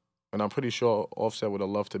 And I'm pretty sure Offset would have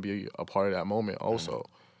loved to be a part of that moment also.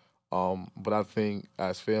 But I think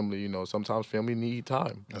as family, you know, sometimes family need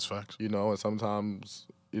time. That's facts. You know, and sometimes,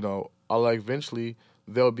 you know, like, eventually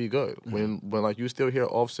they'll be good. When like, you still hear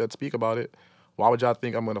Offset speak about it, why would y'all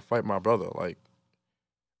think I'm gonna fight my brother? Like,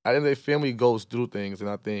 I think their family goes through things, and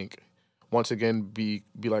I think, once again, be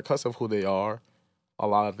like, because of who they are, a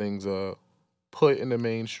lot of things are put in the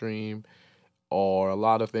mainstream, or a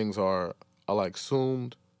lot of things are like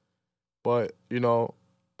assumed. But, you know,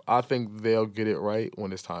 I think they'll get it right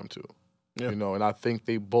when it's time to. Yeah. You know, and I think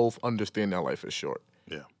they both understand that life is short.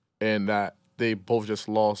 Yeah. And that they both just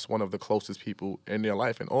lost one of the closest people in their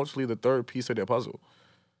life, and ultimately the third piece of their puzzle.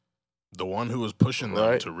 The one who was pushing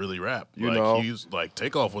them to really rap. You know? He's like,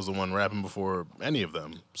 Takeoff was the one rapping before any of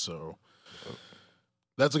them. So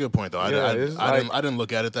that's a good point, though. I didn't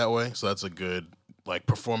look at it that way. So that's a good, like,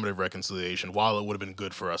 performative reconciliation. While it would have been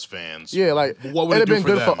good for us fans, yeah, like, what would it'd it have do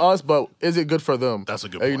been good them? for us, but is it good for them? That's a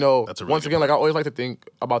good And, point. you know, That's a really once good again, point. like, I always like to think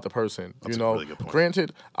about the person. That's you a know, really good point.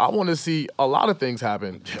 Granted, I want to see a lot of things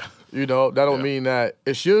happen. Yeah. You know, that don't mean that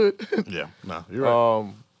it should. Yeah, no, you're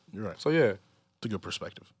right. You're right. So yeah, it's a good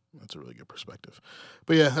perspective. That's a really good perspective.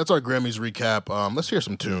 But yeah, that's our Grammys recap. Let's hear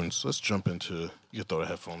some tunes. Let's jump into. You can throw the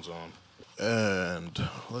headphones on, and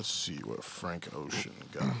let's see what Frank Ocean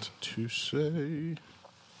got to say.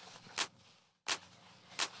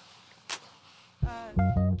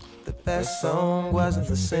 The best song wasn't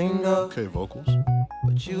the single, Okay, vocals.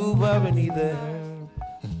 but you weren't either.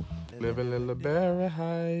 living in LeBarry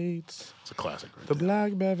Heights, It's a classic. Right the there.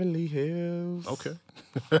 Black Beverly Hills. Okay.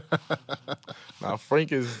 Now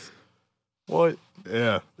Frank is what?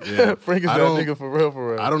 Yeah. Frank is I that don't- nigga for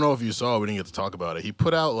real. I don't know if you saw. We didn't get to talk about it. He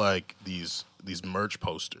put out like these merch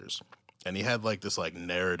posters, and he had like this like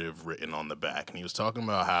narrative written on the back, and he was talking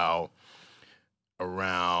about how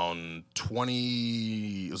around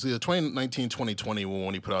 2019, 2020,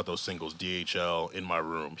 when he put out those singles, DHL, In My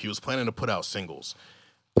Room, he was planning to put out singles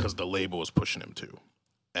because the label was pushing him to.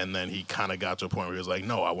 And then he kind of got to a point where he was like,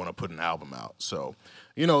 no, I want to put an album out. So,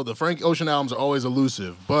 you know, the Frank Ocean albums are always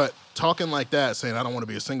elusive, but talking like that, saying I don't want to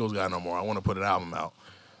be a singles guy no more, I want to put an album out.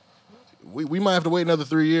 We might have to wait another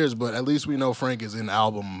 3 years, but at least we know Frank is in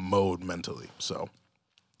album mode mentally. So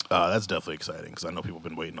that's definitely exciting because I know people have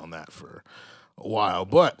been waiting on that for a while.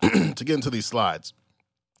 But to get into these slides,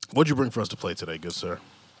 what'd you bring for us to play today, good sir?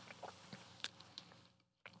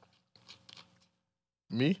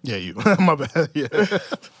 Me? Yeah, you. My bad. Yeah.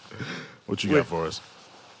 What you got for us?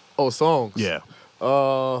 Oh, songs. Yeah.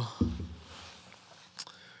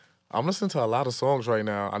 I'm listening to a lot of songs right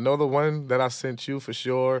now. I know the one that I sent you for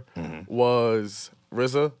sure was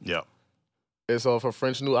RZA. Yeah. It's off a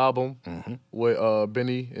French new album with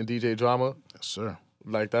Benny and DJ Drama. Yes, sir.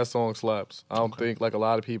 Like, that song slaps. I don't think like a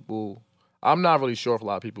lot of people. I'm not really sure if a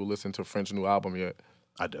lot of people listen to French new album yet.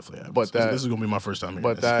 I definitely have. But this is gonna be my first time hearing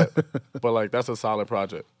But this. but like, that's a solid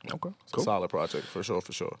project. Okay, It's cool. a solid project for sure.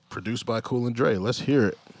 Produced by Cool and Dre. Let's hear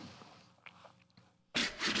it.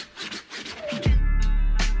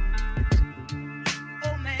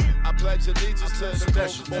 I pledge allegiance to the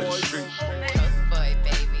Coke Boys. Boy,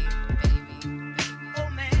 baby.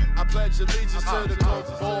 I pledge allegiance to the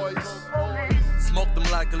Coke Boys. Smoke them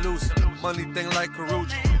like a loose, money thing like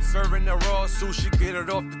Karuchi. Serving the raw sushi, get it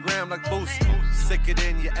off the gram like Boosie. Sicker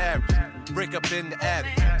than your average, break up in the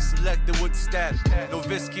attic. Selected with the status, no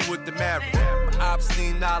Visky with the Maverick.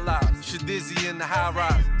 Obscene allies, Shadizzy in the high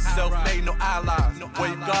rise. Self-made, no allies.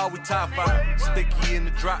 Wave guard, we top 5. Sticky in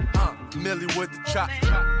the drop, Millie with the chop.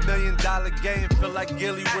 $1 million game, feel like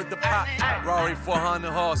Gilly with the pop. Rari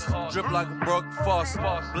 400 horses, drip like a broke faucet.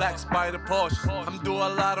 Black Spider Porsche, I'm doing a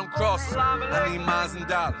lot on crosses. I need mines and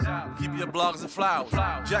dollars, keep your blogs and flowers.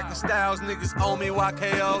 Jack and Styles, niggas owe me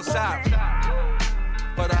YKO South.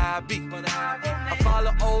 but I be. I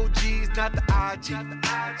follow OGs, not the IG.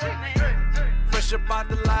 Fresh up out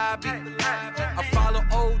the lobby. I follow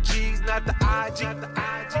OGs, not the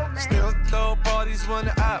IG. Still throw parties when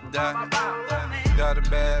the op die. Got a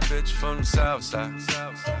bad bitch from the south side.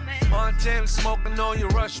 Montana smoking on your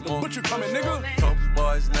Rushmore. But you coming, nigga? Couple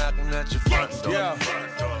boys knocking at your front door. Yeah.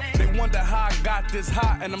 They wonder how I got this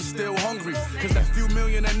hot and I'm still hungry. Cause that few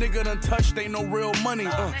million that nigga done touched ain't no real money.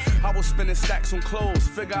 I was spending stacks on clothes.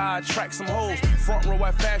 Figure I'd track some hoes. Front row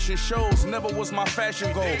at fashion shows. Never was my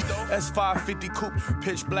fashion goal. S550 coupe,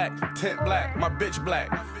 pitch black, tint black. My bitch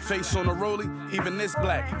black. Face on the rollie, even this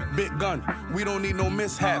black. Big gun, we don't need no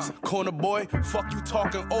mishaps. Corner boy, fuck you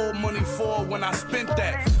talking old money for when I spent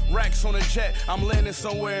that. Racks on a jet, I'm landing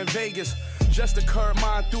somewhere in Vegas. Just to curb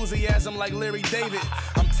my enthusiasm like Larry David.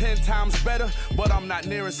 I'm 10 times better, but I'm not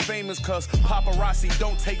near as famous. Cause paparazzi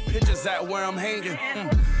don't take pictures at where I'm hanging.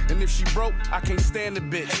 And if she broke, I can't stand the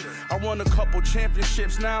bitch. I won a couple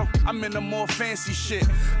championships now, I'm in the more fancy shit.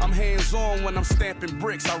 I'm hands-on when I'm stamping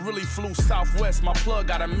bricks. I really flew Southwest, my plug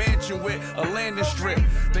got a mansion with a landing strip.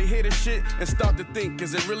 They hear the shit and start to think,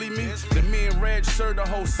 is it really me? That me and Reg serve the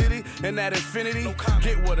whole city in that infinity?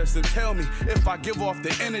 Get with us and tell me if I give off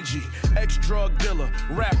the energy. Drug dealer,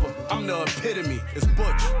 rapper, I'm the epitome. It's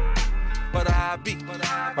Butch. But I be.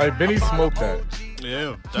 Like, Benny smoked that.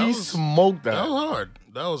 Yeah, He smoked that. That was hard.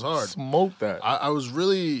 That was hard. Smoked that. I was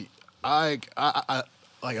really, like I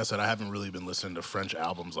said, I haven't really been listening to French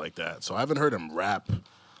albums like that, so I haven't heard him rap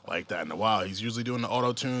like that in a while. He's usually doing the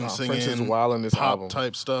auto-tune, singing, French is wild in this pop album.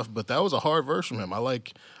 type stuff, but that was a hard verse from him. I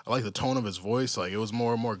like the tone of his voice. Like, it was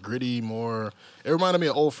more gritty, more. It reminded me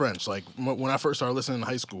of old French, like when I first started listening in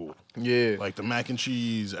high school. Yeah. Like the Mac and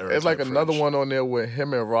Cheese era. There's like type another French. one on there with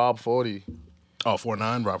him and Rob 40. Oh,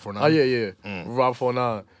 4'9", Rob 4'9". Oh, yeah. Rob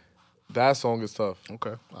 49. That song is tough.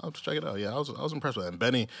 Okay, I'll have to check it out. Yeah, I was impressed with that. And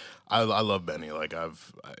Benny, I love Benny. Like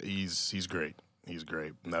he's great. He's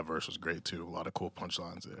great. And that verse was great too. A lot of cool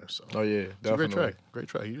punchlines there. So Oh, yeah, it's a definitely. great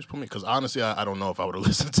track. You just put me because honestly, I don't know if I would have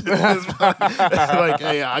listened to this. Like,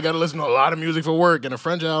 hey, I got to listen to a lot of music for work, and a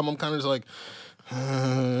French album, I'm kind of just like,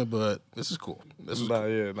 but this is cool. This is cool.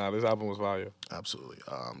 This album was fire. Absolutely.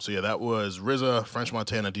 So yeah, that was RZA, French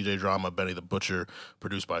Montana, DJ Drama, Benny the Butcher,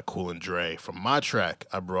 produced by Cool and Dre. From my track,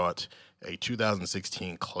 I brought a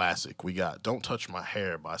 2016 classic. We got "Don't Touch My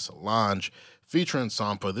Hair" by Solange, featuring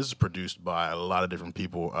Sampha. This is produced by a lot of different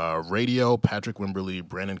people: Radio, Patrick Wimberly,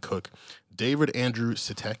 Brandon Cook, David Andrew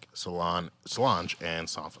Sitek, Solange, and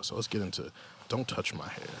Sampha. So let's get into "Don't Touch My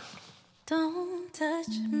Hair." Don't touch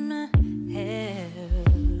my hair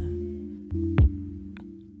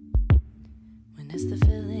when it's the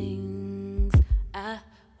feelings I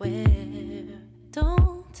wear.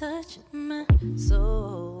 Don't touch my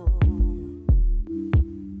soul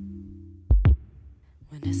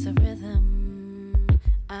when it's a rhythm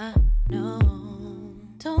I know.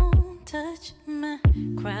 Don't touch my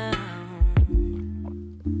crown.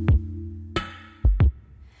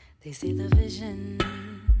 They see the vision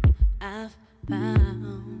I've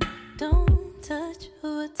found. Don't touch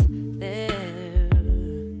what's there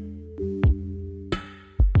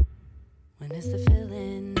when it's the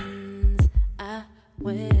feelings I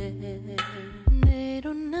wear. They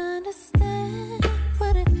don't understand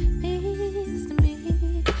what it means to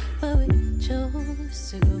me, where we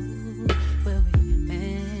chose to go, where we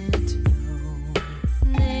meant to know.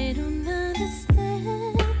 They don't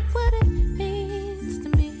understand what it means to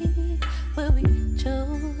me, where we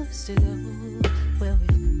chose to go, where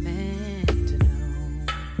we meant to know.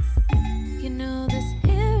 You know this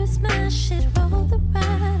here is my shit, roll the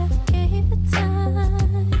ride, I gave it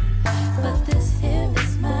time, but this here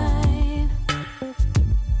is mine.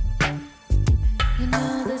 You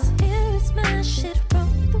know this here is my shit, roll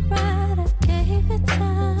the ride, I gave it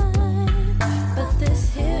time, but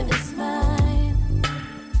this here is mine.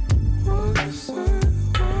 What you say?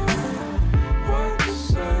 What you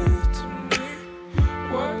say to me?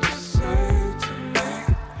 What you say to me?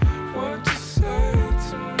 What you say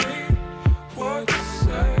to me? What you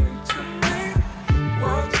say to me?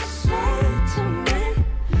 What you say to me?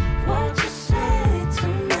 What you say to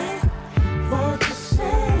me? What you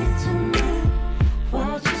say to me?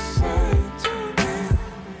 What you say to me?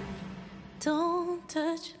 Don't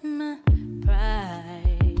touch my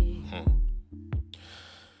pride.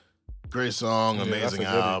 Great song, Yeah, that's amazing a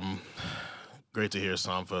goodie. album. Great to hear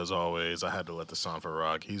Sampha as always. I had to let the Sampha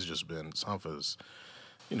rock. He's just been Sampha's.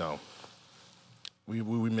 You know, we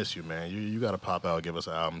miss you, man. You got to pop out, give us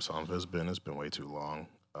an album, Sampha. It's been way too long.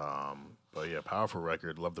 But yeah, powerful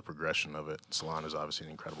record. Love the progression of it. Solange is obviously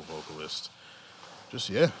an incredible vocalist. Just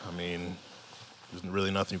yeah, I mean, there's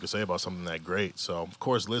really nothing you can say about something that great. So, of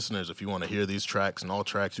course, listeners, if you want to hear these tracks and all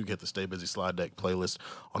tracks, you get the Stay Busy Slide Deck playlist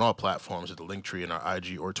on all platforms at the link tree in our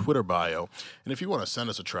IG or Twitter bio. And if you want to send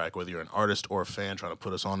us a track, whether you're an artist or a fan trying to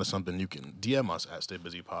put us onto something, you can DM us at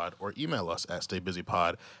StayBusyPod or email us at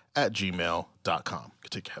StayBusyPod@gmail.com. You can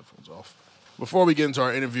take your headphones off. Before we get into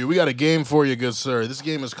our interview, we got a game for you, good sir. This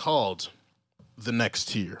game is called The Next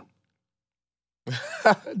Tier.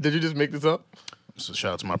 Did you just make this up? So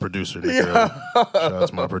shout out to my producer, Nick. Shout out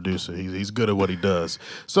to my producer. He's good at what he does.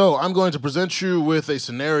 So I'm going to present you with a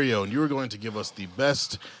scenario, and you are going to give us the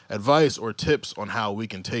best advice or tips on how we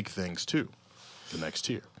can take things to the next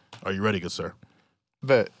tier. Are you ready, good sir?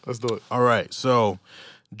 Bet. Let's do it. All right. So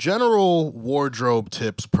general wardrobe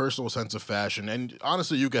tips, personal sense of fashion, and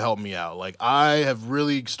honestly, you can help me out. Like, I have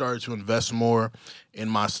really started to invest more in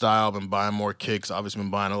my style. Been buying more kicks. Obviously, been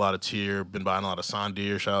buying a lot of Tier. Been buying a lot of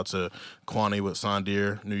Sandir. Shout out to Kwani with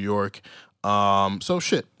Sandir, New York. So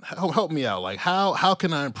shit, help me out. Like, how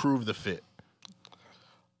can I improve the fit?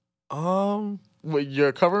 With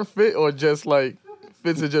your current fit or just like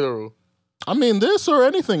fits in general? I mean, this or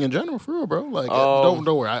anything in general, for real, bro. Like, don't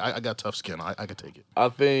worry. I got tough skin. I can take it. I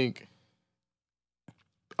think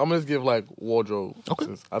I'm gonna just give like wardrobe.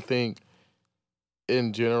 Okay. I think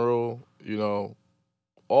in general, you know,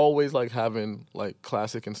 always like having like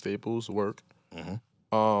classic and staples work.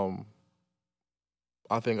 Mm-hmm.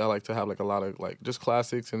 I think I like to have like a lot of like just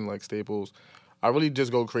classics and like staples. I really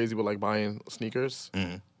just go crazy with like buying sneakers.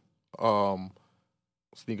 Mm-hmm.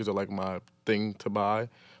 Sneakers are like my thing to buy.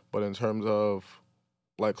 But in terms of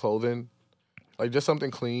like clothing, like just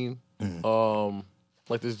something clean,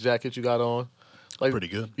 like this jacket you got on, like Pretty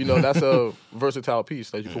good. You know, that's a versatile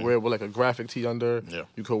piece. Like you could wear it with like a graphic tee under. Yeah.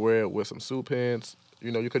 You could wear it with some suit pants.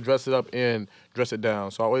 You know, you could dress it up and dress it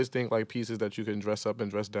down. So I always think like pieces that you can dress up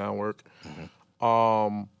and dress down work.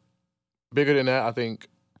 Mm-hmm. Bigger than that, I think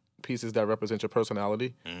pieces that represent your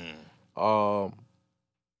personality. So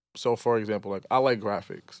for example, like I like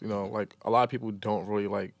graphics. You know, like a lot of people don't really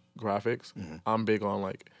like graphics. I'm big on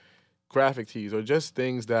like graphic tees or just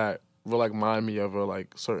things that will like remind me of a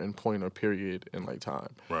like certain point or period in like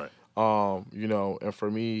time. Right. You know, and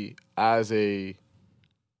for me as the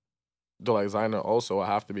designer also, I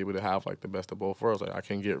have to be able to have like the best of both worlds. Like I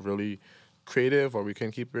can get really creative or we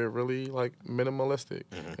can keep it really like minimalistic.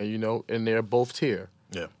 And you know, and they're both tier.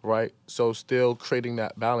 Yeah. Right? So still creating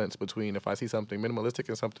that balance between if I see something minimalistic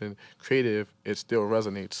and something creative, it still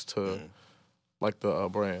resonates to like the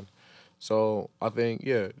brand. So I think,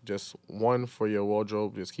 yeah, just one for your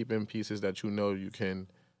wardrobe, just keeping pieces that you know you can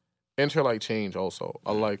enter like change also.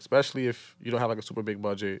 I like, especially if you don't have like a super big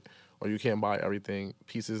budget or you can't buy everything,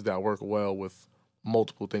 pieces that work well with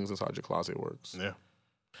multiple things inside your closet works. Yeah.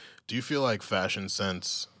 Do you feel like fashion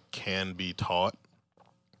sense can be taught?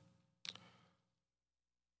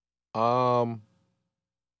 I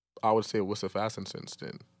would say what's a fashion sense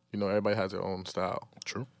then? You know, everybody has their own style.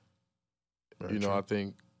 True. You know, I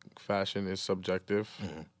think fashion is subjective.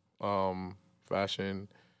 Fashion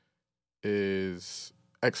is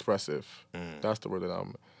expressive. That's the word that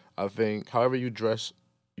I think however you dress,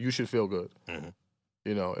 you should feel good.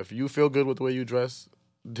 You know, if you feel good with the way you dress,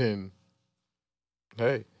 then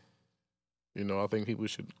hey, you know, I think people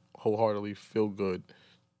should wholeheartedly feel good.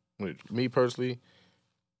 Me personally,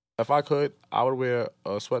 if I could, I would wear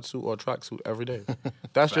a sweatsuit or a tracksuit every day.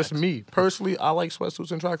 That's just me. Personally, I like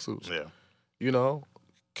sweatsuits and tracksuits. Yeah. You know,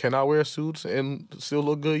 can I wear suits and still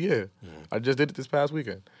look good? Yeah. I just did it this past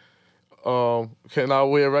weekend. Can I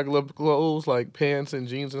wear regular clothes like pants and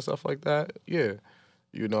jeans and stuff like that? Yeah.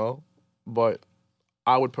 You know, but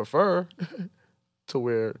I would prefer to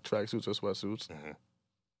wear tracksuits or sweatsuits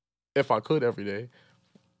if I could every day.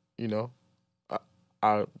 You know,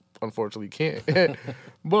 I unfortunately can't.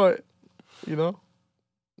 But you know,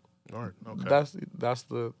 All right. Okay. that's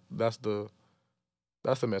the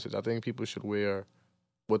message. I think people should wear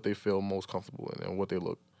what they feel most comfortable in and what they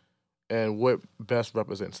look and what best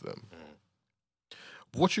represents them.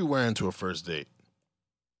 What you wearing to a first date?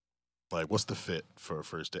 Like, what's the fit for a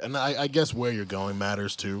first date? And I guess where you're going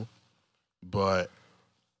matters too. But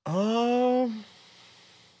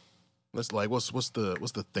let's like, what's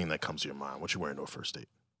the thing that comes to your mind? What you wearing to a first date?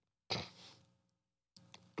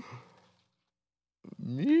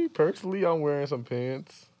 Me personally, I'm wearing some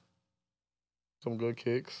pants, some good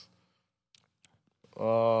kicks.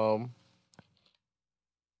 I've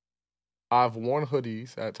worn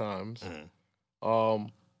hoodies at times.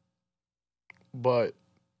 But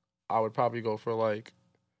I would probably go for like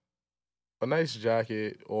a nice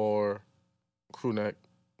jacket or crew neck.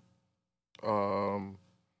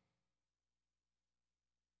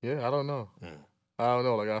 Yeah, I don't know. I don't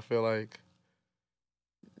know. Like I feel like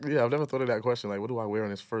Yeah, I've never thought of that question. Like, what do I wear on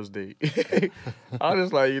this first date? I'm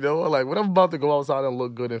just like, you know, like when I'm about to go outside and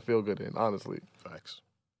look good and feel good in, honestly. Facts.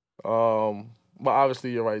 But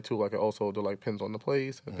obviously you're right too. Like it also depends on the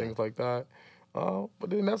place and things like that. But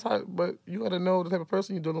then but you got to know the type of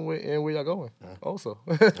person you're dealing with and where you're going. Also,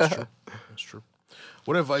 That's true.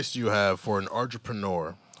 What advice do you have for an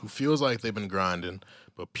entrepreneur who feels like they've been grinding,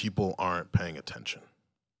 but people aren't paying attention?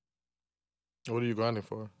 What are you grinding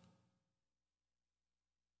for?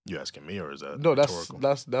 You asking me, or is that No, rhetorical?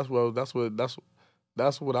 that's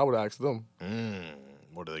what I would ask them.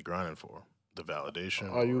 What are they grinding for? The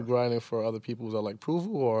validation? Are you or- grinding for other people's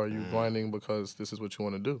approval, or are you grinding because this is what you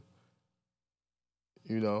want to do?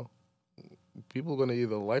 You know, people are gonna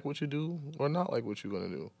either like what you do or not like what you're gonna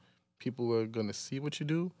do. People are gonna see what you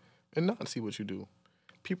do and not see what you do.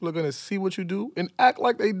 People are gonna see what you do and act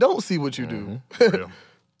like they don't see what you do. Yeah.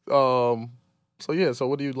 So yeah, so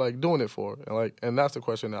what are you like doing it for? And that's the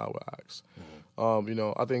question that I would ask. You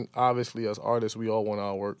know, I think obviously as artists, we all want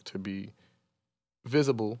our work to be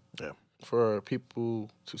visible Yeah. for people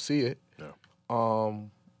to see it. Yeah.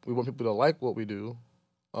 We want people to like what we do.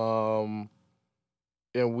 And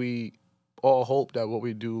we all hope that what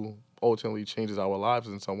we do ultimately changes our lives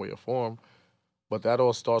in some way or form. But that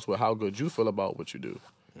all starts with how good you feel about what you do.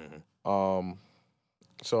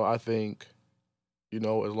 So I think, you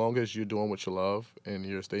know, as long as you're doing what you love and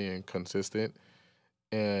you're staying consistent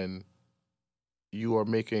and you are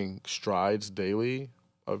making strides daily,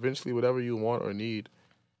 eventually whatever you want or need,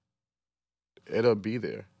 it'll be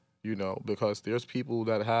there, you know, because there's people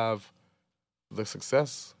that have the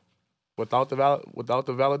success without the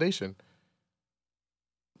validation.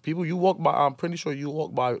 People you walk by, I'm pretty sure you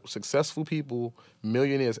walk by successful people,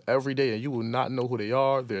 millionaires every day, and you will not know who they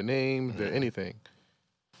are, their names, their anything.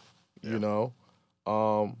 You know?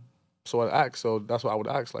 So that's what I would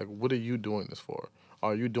ask, like, what are you doing this for?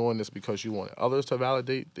 Are you doing this because you want others to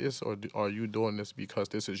validate this, or are you doing this because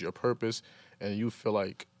this is your purpose and you feel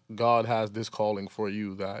like God has this calling for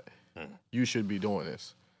you that you should be doing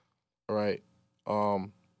this, right?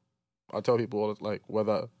 I tell people, like,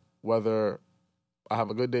 whether I have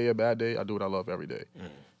a good day or bad day, I do what I love every day.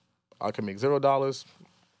 I can make $0.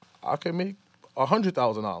 I can make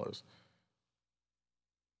 $100,000.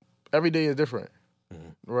 Every day is different,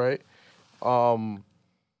 right?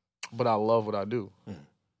 But I love what I do.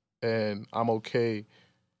 And I'm okay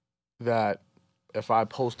that if I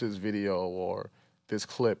post this video or this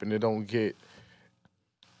clip and it don't get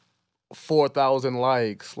 4,000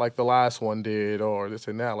 likes like the last one did or this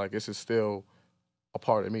and that, like, this is still a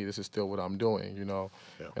part of me. This is still what I'm doing, you know?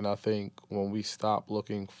 Yeah. And I think when we stop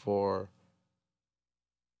looking for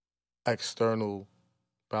external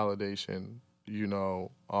validation, you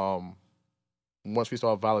know, once we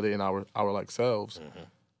start validating our like selves,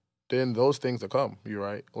 then those things will come. You're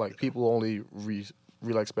right. Like people only really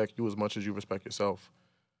respect you as much as you respect yourself.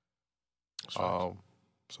 So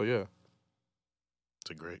yeah, It's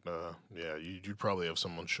a great, yeah. You'd probably have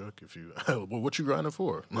someone shook if you. Well, what you grinding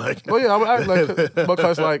for? Like, well, yeah, I would act like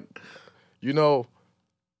because like, you know,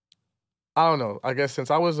 I don't know. I guess since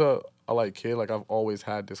I was a like kid, like I've always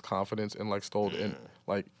had this confidence and like stole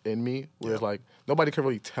in me, whereas like nobody can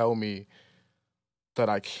really tell me that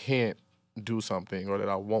I can't do something or that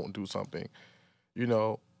I won't do something. You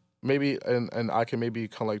know, maybe and I can maybe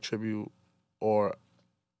kind of like tribute or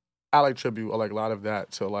I like tribute or like a lot of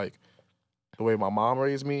that to like the way my mom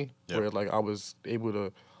raised me, where like I was able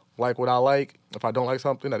to like what I like. If I don't like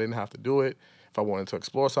something, I didn't have to do it. If I wanted to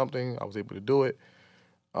explore something, I was able to do it.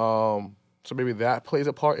 So maybe that plays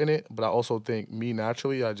a part in it. But I also think me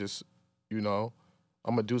naturally, I just, you know,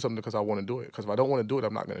 I'm going to do something because I want to do it. Because if I don't want to do it,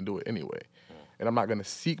 I'm not going to do it anyway. And I'm not going to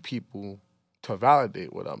seek people to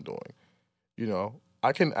validate what I'm doing. You know,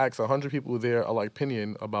 I can ask 100 people their like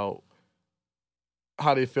opinion about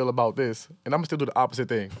how they feel about this, and I'm gonna still do the opposite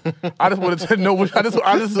thing. I just wanted to know what I just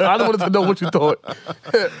wanted to know what you thought.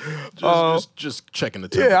 just checking the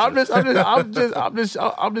temperature. Yeah, I'm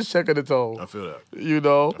just checking the tone. I feel that. You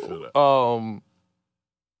know, I feel that.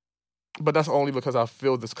 but that's only because I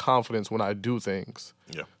feel this confidence when I do things.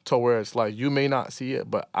 Yeah. To where it's like you may not see it,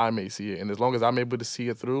 but I may see it, and as long as I'm able to see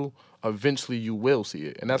it through, eventually you will see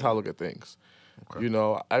it, and that's how I look at things. Okay. You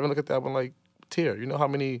know, I even look at that one like Tier. You know how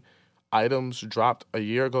many items dropped a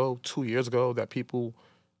year ago, 2 years ago that people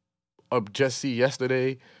just see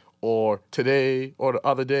yesterday or today or the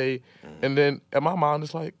other day. And then in my mind,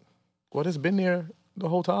 it's like, well, it's been there the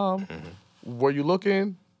whole time. Were you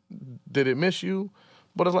looking? Did it miss you?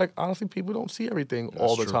 But it's like, honestly, people don't see everything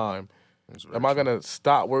all the time. Am I going to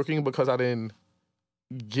stop working because I didn't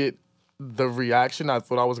get the reaction I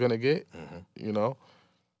thought I was going to get? You know?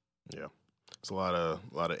 Yeah. It's a lot of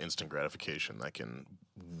instant gratification that can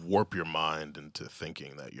warp your mind into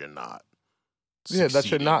thinking that you're not. Yeah, that you're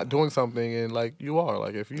succeeding. not doing something and like you are.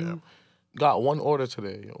 Like if you got one order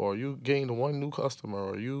today, or you gained one new customer,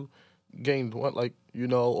 or you gained one, like, you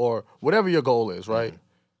know, or whatever your goal is, right?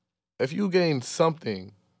 If you gain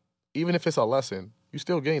something, even if it's a lesson, you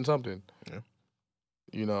still gain something. Yeah.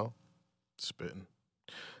 You know? Spitting.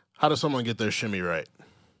 How does someone get their shimmy right?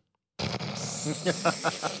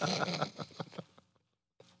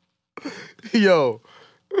 Yo.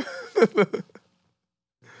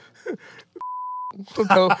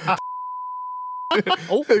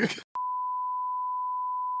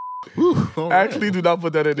 All right. Actually, do not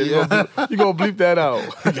put that in there. You're gonna bleep that out.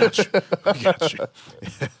 I got you.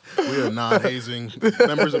 We are non-hazing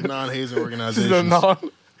members of non-hazing This organizations. is a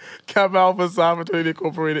Kappa Alpha Psi Fraternity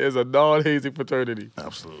Incorporated is a non-hazing fraternity.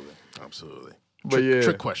 Absolutely. But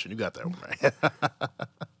Trick question. You got that one right.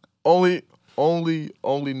 Only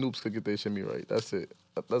noobs could get their shimmy right. That's it.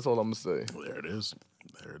 That's all I'm gonna say. There it is.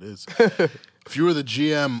 If you were the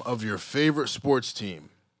GM of your favorite sports team,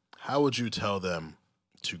 how would you tell them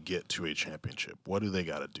to get to a championship? What do they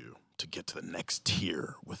got to do to get to the next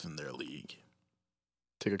tier within their league?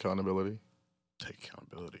 Take accountability. Take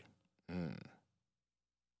accountability.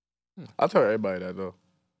 I tell everybody that though.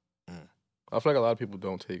 Mm. I feel like a lot of people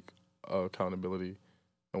don't take accountability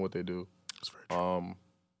in what they do. That's very true.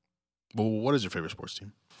 But what is your favorite sports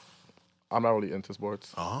team? I'm not really into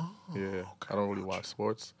sports. Oh, Yeah, okay, I don't really watch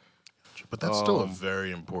sports. But that's still a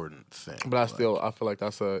very important thing. But I feel like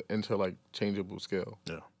that's a interchangeable skill.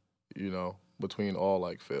 Yeah, You know, between all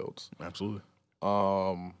like fields. absolutely.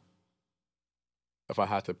 If I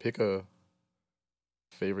had to pick a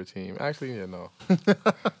favorite team, actually, yeah, no.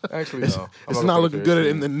 Actually, no. I'm It's gonna not pick a looking favorite good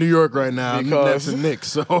team. in the New York right now. Because- Nets and Knicks,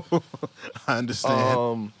 so I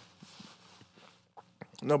understand.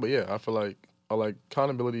 No, but yeah, I feel like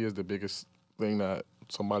accountability is the biggest thing that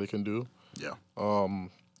somebody can do. Yeah.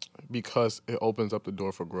 Because it opens up the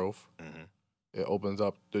door for growth. Mm-hmm. It opens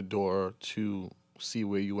up the door to see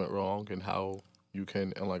where you went wrong and how you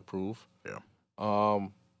can improve. Yeah.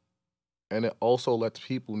 And it also lets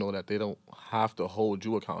people know that they don't have to hold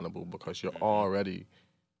you accountable because you're already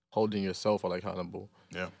holding yourself accountable.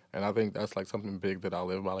 Yeah. And I think that's something big that I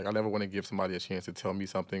live by. I never want to give somebody a chance to tell me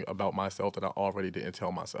something about myself that I already didn't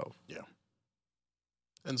tell myself. Yeah.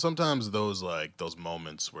 And sometimes those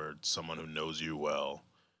moments where someone who knows you well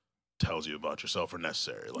tells you about yourself are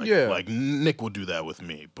necessary. Like Nick would do that with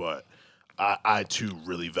me, but I too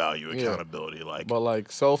really value accountability.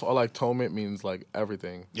 But self atonement means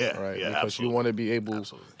everything. Yeah, Right. yeah, because absolutely. you want to be able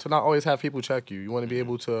Absolutely. to not always have people check you. You want to be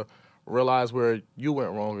able to realize where you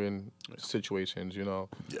went wrong in situations. You know.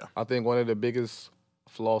 Yeah. I think one of the biggest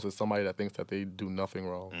flaws is somebody that thinks that they do nothing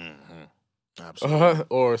wrong, Absolutely.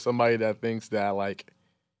 or somebody that thinks that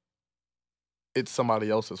it's somebody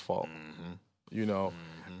else's fault. You know.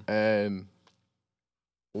 And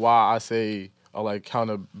why I say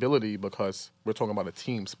accountability, because we're talking about a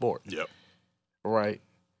team sport, Yep. right?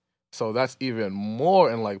 So that's even more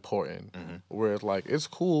important. Where it's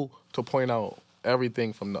cool to point out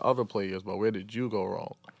everything from the other players, but where did you go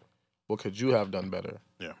wrong? What could you have done better?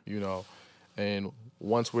 Yeah. You know, and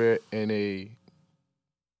once we're in a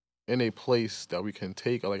place that we can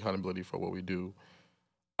take accountability for what we do,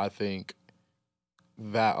 I think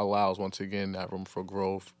that allows, once again, that room for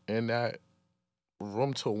growth and that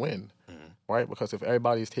room to win, right? Because if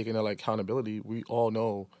everybody's taking that accountability, we all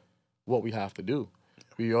know what we have to do.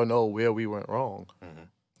 We all know where we went wrong,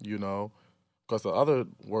 you know? Because the other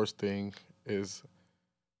worst thing is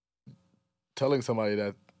telling somebody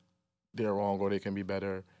that they're wrong or they can be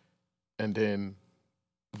better, and then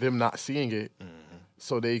them not seeing it,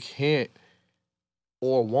 so they can't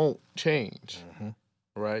or won't change.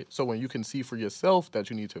 Right? So when you can see for yourself that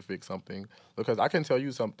you need to fix something, because I can tell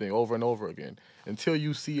you something over and over again, until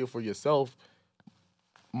you see it for yourself,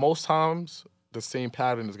 most times the same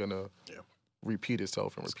pattern is gonna repeat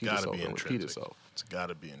itself and repeat itself and repeat itself. It's got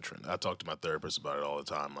to be intrinsic. I talk to my therapist about it all the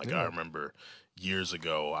time. I remember years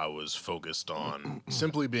ago I was focused on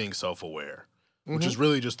simply being self-aware, which is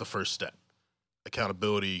really just the first step.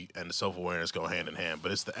 Accountability and self-awareness go hand in hand,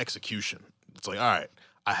 but it's the execution. It's all right,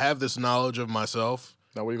 I have this knowledge of myself.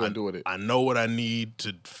 Now what are you gonna do with it? I know what I need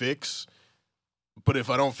to fix, but if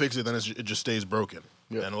I don't fix it, then it just stays broken.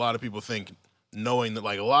 Yeah. And a lot of people think, knowing that,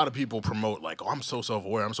 a lot of people promote, oh, I'm so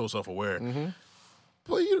self-aware, I'm so self-aware.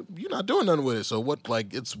 Well, you're not doing nothing with it, so what?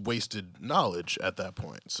 It's wasted knowledge at that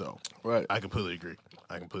point. So Right. I completely agree.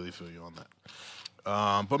 I completely feel you on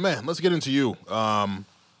that. But man, let's get into you.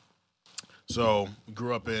 So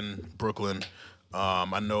grew up in Brooklyn.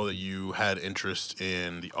 I know that you had interest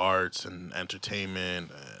in the arts and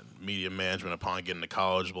entertainment and media management upon getting to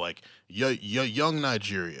college. But like, your young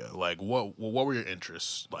Nigeria, like, what were your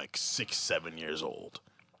interests? Like 6, 7 years old.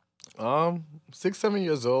 6, 7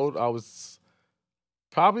 years old, I was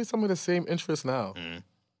probably some of the same interests now.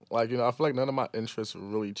 Like, you know, I feel like none of my interests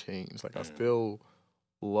really changed. Like, I still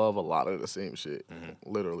love a lot of the same shit,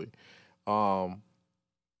 literally.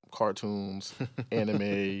 Cartoons,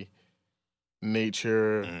 anime,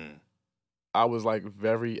 nature. I was like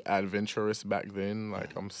very adventurous back then.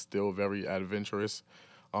 Like, I'm still very adventurous.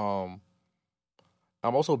 I'm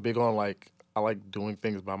also big on like, I like doing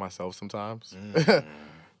things by myself sometimes.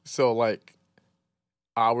 So like,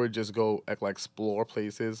 I would just go like explore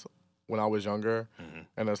places when I was younger,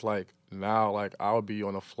 and it's like now like I would be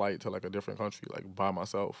on a flight to like a different country like by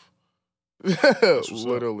myself,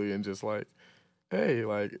 literally, and just like, hey,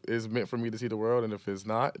 like it's meant for me to see the world, and if it's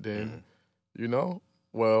not, then you know,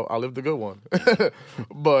 well, I lived a good one.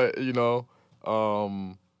 But you know,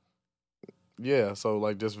 yeah, so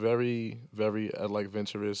like just very, very like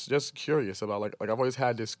adventurous, just curious about like I've always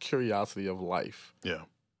had this curiosity of life. Yeah.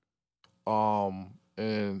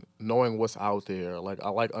 And knowing what's out there. Like I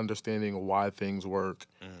like understanding why things work.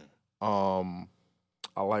 I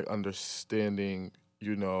like understanding,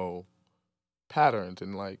 you know, patterns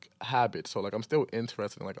and like habits. So like I'm still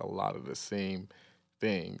interested in like a lot of the same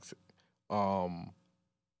things. And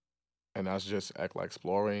that's just like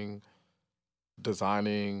exploring,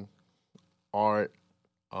 designing, art.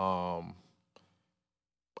 I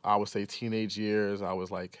would say teenage years, I was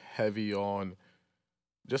like heavy on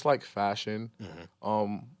just like fashion,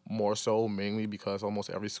 more so mainly because almost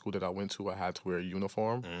every school that I went to, I had to wear a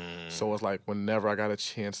uniform. So it's like whenever I got a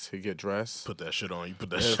chance to get dressed, Put that shit on. You put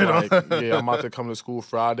that it's shit like, on. yeah, I'm about to come to school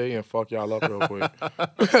Friday and fuck y'all up real quick.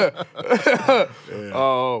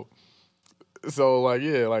 So like,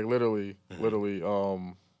 yeah, like literally.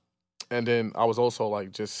 And then I was also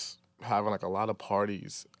like just having like a lot of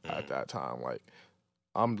parties at that time. Like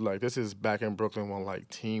I'm like, this is back in Brooklyn when like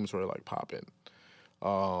teams were like popping.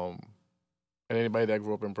 And anybody that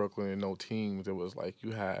grew up in Brooklyn and know teams, it was like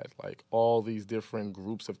you had like all these different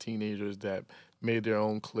groups of teenagers that made their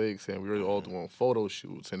own cliques, and we were all doing photo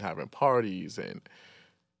shoots and having parties and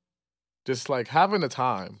just like having a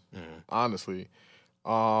time, honestly.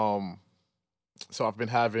 So I've been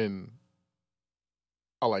having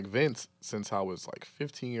like Vince since I was like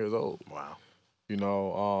 15 years old. Wow. You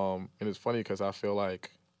know, and it's funny because I feel like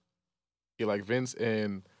like Vince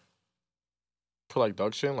and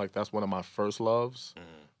production, like that's one of my first loves.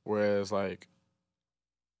 Whereas like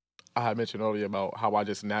I had mentioned earlier about how I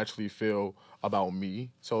just naturally feel about me.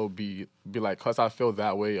 So be like, cause I feel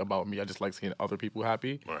that way about me, I just like seeing other people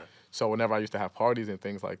happy. Right. So whenever I used to have parties and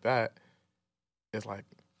things like that, it's like,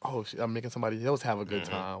 oh shit, I'm making somebody else have a good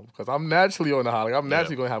time. Cause I'm naturally on the high. Like I'm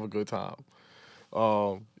naturally gonna have a good time.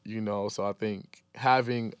 You know, so I think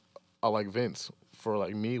having a like Vince for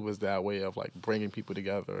like me was that way of like bringing people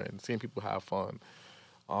together and seeing people have fun.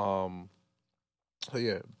 So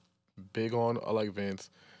yeah, big on like Vince.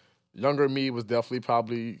 Younger me was definitely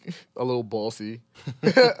probably a little bossy.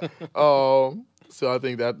 So I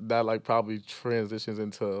think that like probably transitions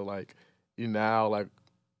into like you now like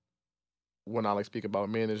when I like speak about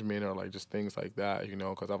management or like just things like that, you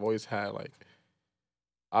know, because I've always had like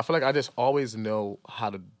I feel like I just always know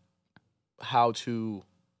how to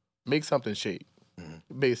make something shake.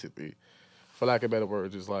 Basically, for lack of better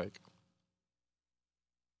words, is like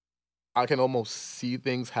I can almost see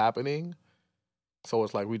things happening. So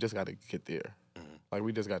it's like we just got to get there. Like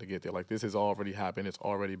we just got to get there. Like this has already happened. It's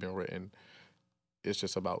already been written. It's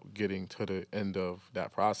just about getting to the end of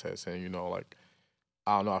that process. And you know, like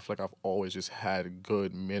I don't know. I feel like I've always just had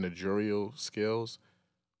good managerial skills,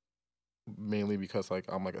 mainly because like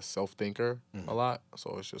I'm like a self-thinker a lot.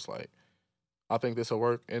 So it's just like I think this will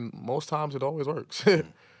work, and most times it always works.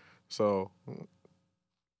 So,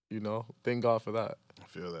 you know, thank God for that. I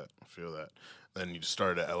feel that. Then you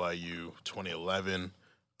started at LIU 2011.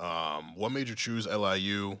 What made you choose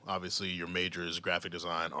LIU? Obviously, your major is graphic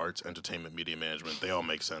design, arts, entertainment, media management. They all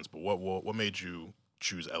make sense. But what made you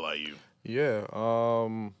choose LIU? Yeah,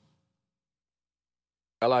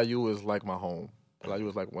 LIU is like my home. LIU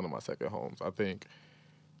is like one of my second homes. I think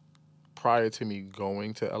prior to me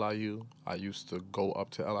going to LIU, I used to go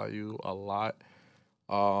up to LIU a lot,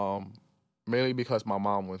 mainly because my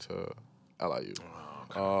mom went to LIU.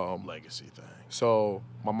 Legacy thing. So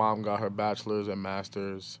my mom got her bachelor's and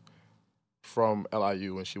master's from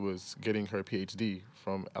LIU, and she was getting her PhD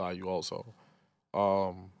from LIU also.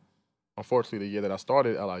 Unfortunately, the year that I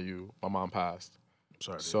started LIU, my mom passed.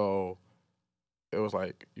 Sorry. So it was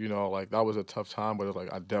like, you know, like that was a tough time, but it was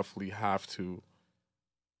like I definitely have to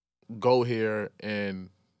go here and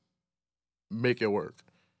make it work,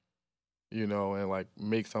 you know, and like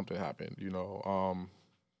make something happen, you know.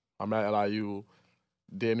 I'm at LIU,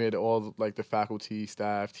 damn near all like the faculty,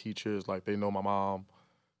 staff, teachers, like they know my mom.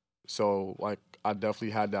 So like I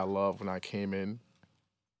definitely had that love when I came in.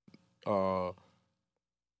 But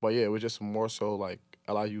yeah, it was just more so like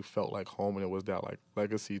LIU felt like home, and it was that like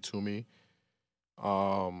legacy to me.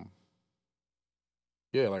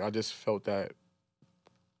 Yeah, like I just felt that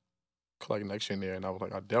connection there, and I was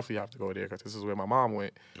like, I definitely have to go there because this is where my mom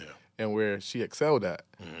went, and where she excelled at,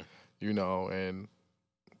 you know. And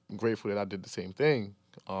I'm grateful that I did the same thing.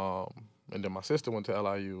 And then my sister went to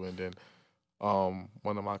LIU, and then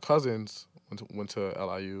one of my cousins went to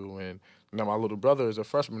LIU, and now my little brother is a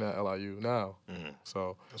freshman at LIU now.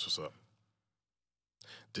 So That's what's up.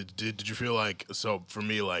 Did you feel like, so for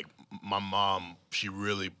me, like my mom, she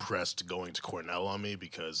really pressed going to Cornell on me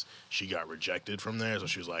because she got rejected from there. So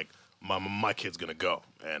she was like, my kid's gonna go,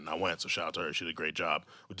 and I went. So shout out to her, she did a great job.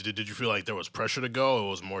 Did you feel like there was pressure to go, or it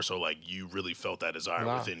was more so like you really felt that desire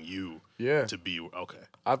within you to be okay?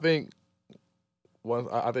 I think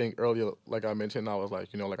I think earlier, like I mentioned, I was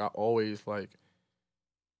like, you know, like I always like,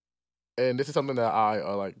 and this is something that I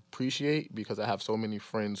like appreciate because I have so many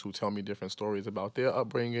friends who tell me different stories about their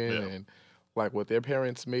upbringing and like what their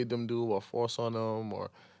parents made them do or force on them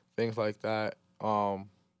or things like that.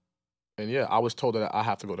 And yeah, I was told that I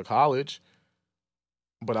have to go to college,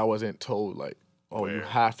 but I wasn't told like, oh, you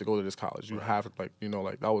have to go to this college. You have to, like, you know,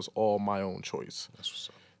 like that was all my own choice. That's what's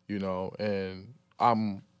up. You know, and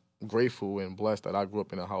I'm grateful and blessed that I grew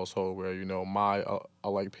up in a household where, you know, my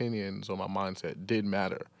like opinions or my mindset did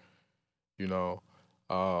matter. You know,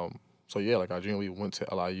 so yeah, like I genuinely went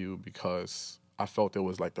to LIU because I felt it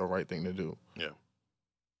was like the right thing to do. Yeah.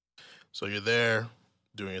 So you're there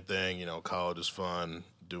doing your thing, you know, college is fun,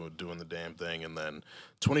 doing the damn thing, and then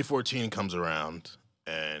 2014 comes around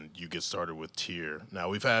and you get started with Tier. Now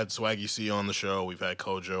we've had Swaggy C on the show, we've had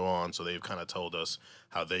Kojo on, so they've kind of told us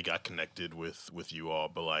how they got connected with you all,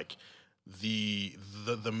 but like the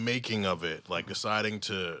making of it, like deciding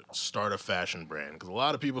to start a fashion brand, because a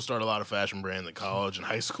lot of people start a lot of fashion brands in college and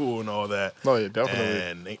high school and all that. Oh yeah,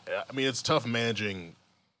 definitely. And I mean, it's tough managing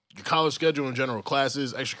your college schedule in general,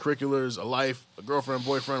 classes, extracurriculars, a life, a girlfriend,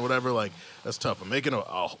 boyfriend, whatever. Like that's tough. But making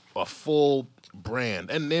a full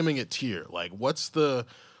brand and naming it Tier, like what's the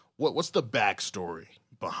backstory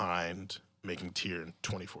behind making Tier in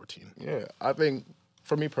 2014? Yeah, I think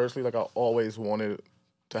for me personally, like I always wanted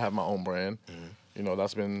to have my own brand. You know,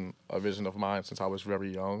 that's been a vision of mine since I was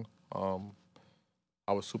very young. I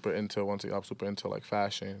was super into like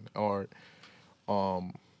fashion, art,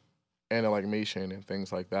 animation and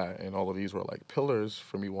things like that. And all of these were like pillars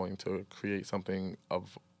for me wanting to create something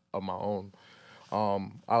of my own.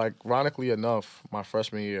 I like, ironically enough, my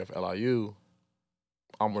freshman year of LIU,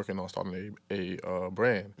 I'm working on starting a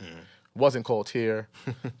brand. Wasn't called Tier.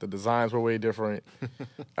 The designs were way different.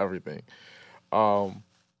 Everything.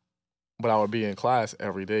 But I would be in class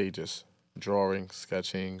every day just drawing,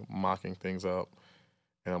 sketching, mocking things up.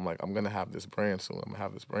 And I'm like, I'm going to have this brand soon.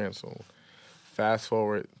 Fast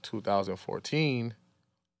forward 2014.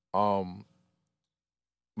 Well,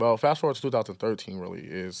 fast forward to 2013 really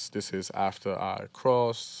this is after I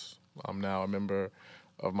crossed. I'm now a member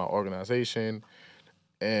of my organization.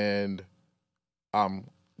 And I'm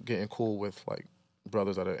getting cool with like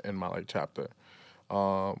brothers that are in my like chapter.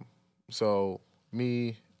 So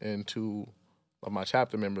me and two of my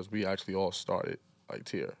chapter members, we actually all started like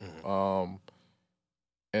Tier.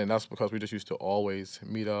 And that's because we just used to always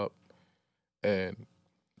meet up and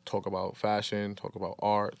talk about fashion, talk about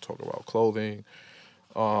art, talk about clothing,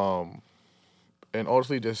 and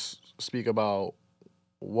honestly just speak about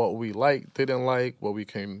what we like, didn't like, what we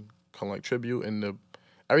can contribute, and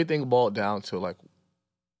everything boiled down to like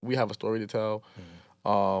we have a story to tell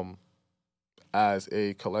as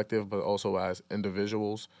a collective, but also as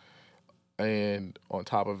individuals. And on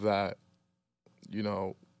top of that, you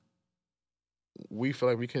know, we feel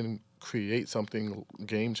like we can create something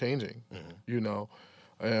game-changing, you know.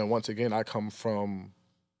 And once again, I come from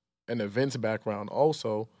an events background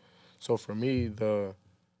also. So for me, the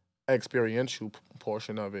experiential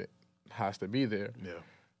portion of it has to be there.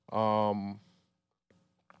 And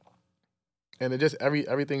it just,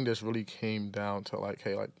 everything just really came down to like,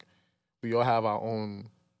 hey, like, we all have our own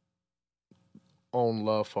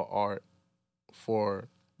love for art, for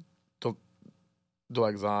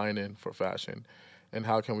like design and for fashion, and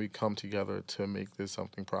how can we come together to make this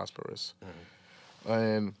something prosperous?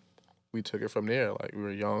 And we took it from there. Like, we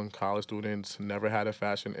were young college students, never had a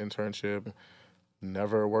fashion internship,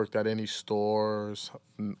 never worked at any stores.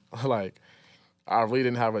 Like, I really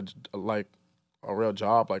didn't have a real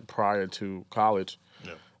job like prior to college.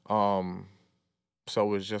 Yeah. So it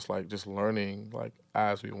was just learning like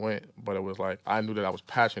as we went. But it was like I knew that I was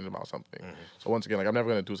passionate about something. So once again, like I'm never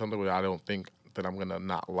gonna do something that I don't think that I'm gonna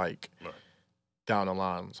not like Right. down the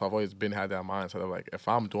line. So I've always had that mindset of like if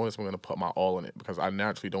I'm doing this, I'm gonna put my all in it because I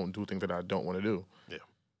naturally don't do things that I don't want to do. Yeah.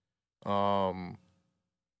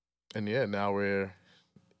 And yeah, now we're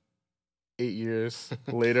 8 years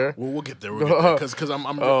later. Well, we'll get there. We'll get there. Because I'm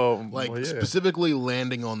like well, yeah. specifically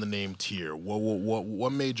landing on the name Tier.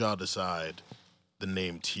 What made y'all decide the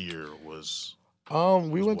name Tier was? We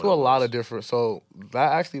was went what through it a lot was. of different. So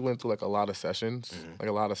that actually went through like a lot of sessions, Mm-hmm. like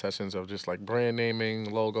a lot of sessions of just like brand naming,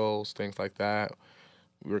 logos, things like that.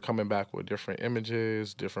 We were coming back with different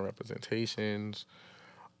images, different representations.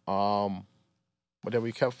 But then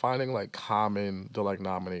we kept finding like common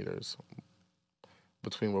denominators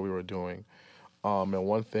between what we were doing. And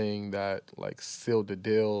one thing that like sealed the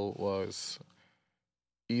deal was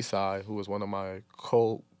Esai, who was one of my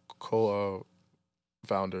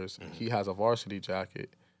founders. He has a varsity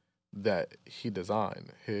jacket that he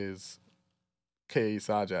designed, his K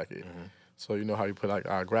Esai jacket. So you know how you put like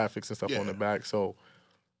our graphics and stuff on the Yeah. back. So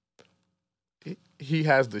he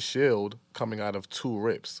has the shield coming out of 2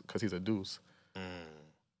 rips because he's a deuce.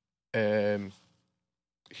 And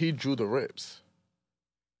he drew the rips.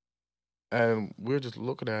 And we're just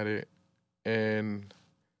looking at it, and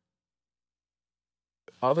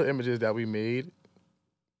other images that we made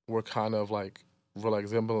were kind of like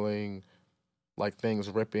resembling like things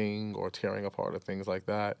ripping or tearing apart or things like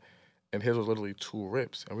that. And his was literally 2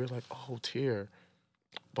 rips. And we were like, oh, tear.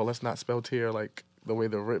 But let's not spell tear like the way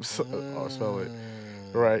the rips are spelled.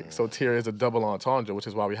 Right? So tear is a double entendre, which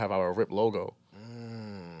is why we have our rip logo.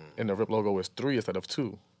 And the rip logo is 3 instead of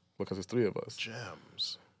 2 because it's 3 of us.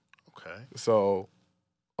 Gems. Okay. So,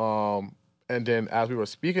 and then as we were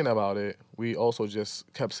speaking about it, we also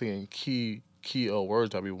just kept seeing key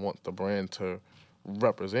words that we want the brand to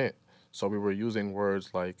represent. So we were using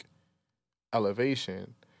words like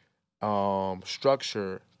elevation,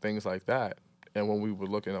 structure, things like that. And when we were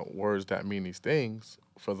looking at words that mean these things,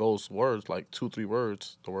 for those words, like 2-3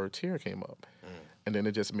 words, the word tier came up. And then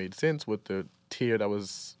it just made sense with the tier that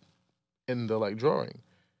was in the like drawing.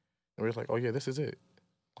 And we were like, oh yeah, this is it.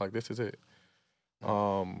 Like this is it.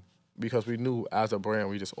 Because we knew as a brand,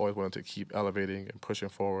 we just always wanted to keep elevating and pushing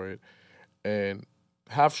forward and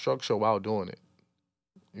have structure while doing it,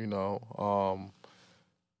 you know,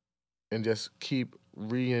 and just keep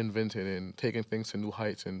reinventing and taking things to new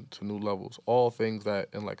heights and to new levels. All things that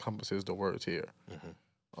encompasses the words here.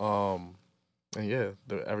 And yeah,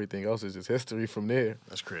 everything else is just history from there.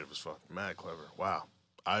 That's creative as fuck. Mad clever. Wow.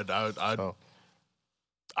 I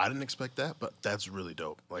didn't expect that, but that's really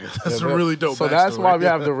dope. Like that's a really dope. So that's backstory. why we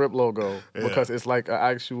have the RIP logo Yeah. because it's like an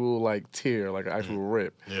actual tier, like an actual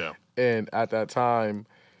rip. Yeah. And at that time,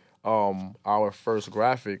 our first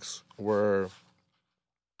graphics were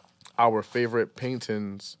our favorite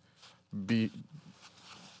paintings, but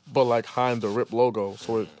behind the RIP logo.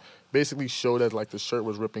 So it basically showed that the shirt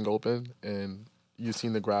was ripping open, and you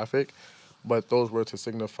seen the graphic, but those were to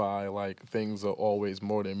signify things are always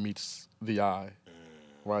more than meets the eye,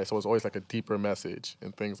 right? So it's always a deeper message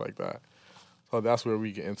and things like that. So that's where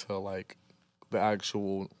we get into the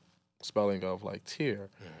actual spelling of tier,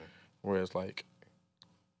 whereas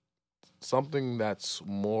something that's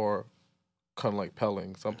more kind of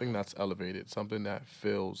pelling, something that's elevated, something that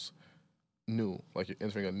feels new, like you're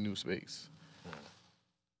entering a new space.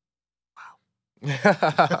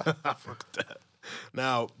 Fuck that.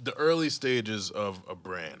 Now, the early stages of a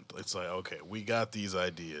brand, it's like, okay, we got these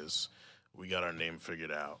ideas, we got our name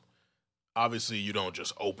figured out. Obviously, you don't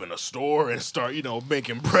just open a store and start,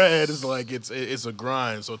 making bread. It's like it's a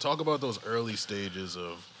grind. So talk about those early stages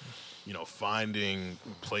of, finding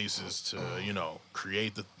places to,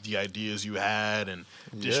 create the ideas you had and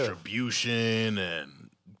distribution and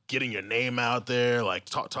getting your name out there. Like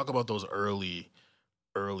talk about those early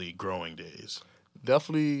growing days.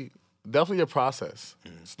 Definitely a process.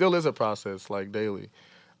 Still is a process, daily.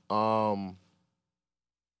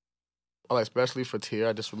 Especially for Tier,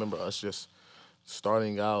 I just remember us just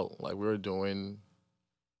starting out, we were doing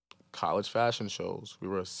college fashion shows. We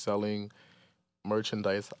were selling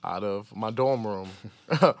merchandise out of my dorm room.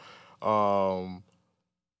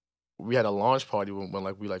 We had a launch party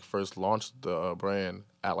when we first launched the brand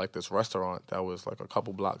at this restaurant that was a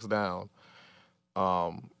couple blocks down.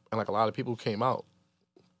 And a lot of people came out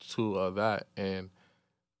to that. And,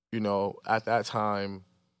 at that time,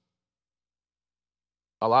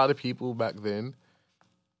 a lot of people back then,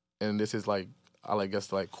 and this is I guess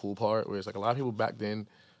the like cool part where it's like a lot of people back then,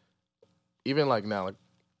 even like now, like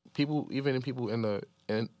people in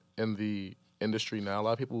the industry now, a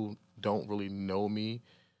lot of people don't really know me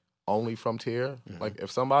only from Tier. Like if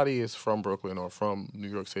somebody is from Brooklyn or from New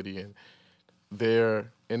York City and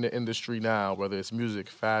they're in the industry now, whether it's music,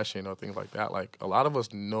 fashion, or things like that, like a lot of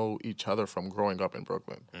us know each other from growing up in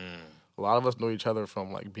Brooklyn. A lot of us know each other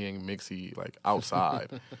from like being mixy, like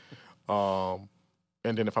outside.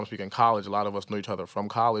 And then if I'm speaking college, a lot of us know each other from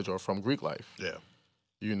college or from Greek life. Yeah.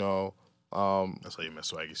 You know, That's how you met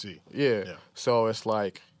Swaggy C. yeah. Yeah. So it's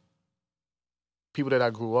like people that I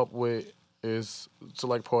grew up with is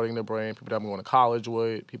supporting the brand, people that I'm going to college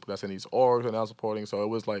with, people that's in these orgs and I'm supporting. So it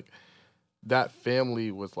was like that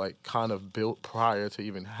family was like kind of built prior to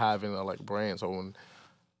even having a like brand. So when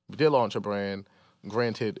we did launch a brand,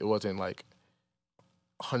 granted it wasn't like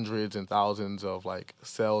hundreds and thousands of like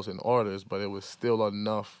sales and orders, but it was still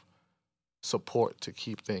enough support to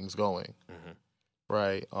keep things going.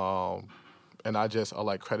 Right. And I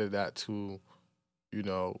like credit that to, you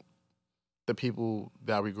know, the people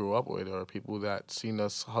that we grew up with or people that seen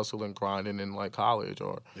us hustle and grinding in like college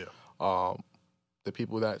or the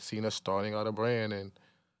people that seen us starting out a brand and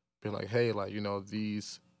being like, hey, like, you know,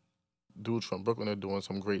 these dudes from Brooklyn are doing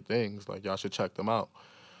some great things. Like, y'all should check them out.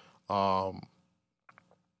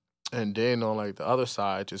 And then on like the other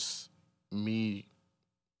side, just me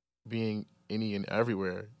being any and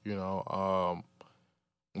everywhere, you know,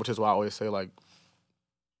 which is why I always say like,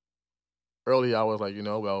 early I was like, you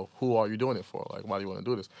know, well, who are you doing it for? Like, why do you want to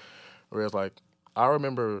do this? Whereas like, I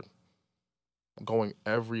remember going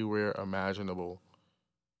everywhere imaginable,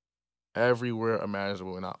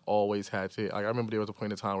 and I always had to, like, I remember there was a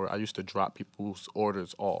point in time where I used to drop people's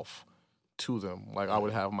orders off to them. Like, I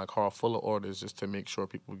would have my car full of orders just to make sure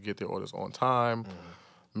people would get their orders on time,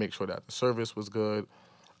 make sure that the service was good.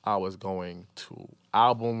 I was going to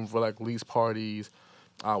album release parties.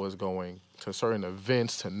 I was going to certain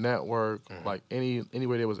events to network. Like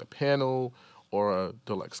anywhere there was a panel or a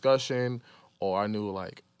discussion, or I knew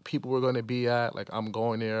like people were going to be at. Like I'm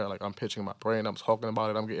going there. Like I'm pitching my brand. I'm talking about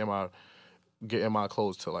it. I'm getting my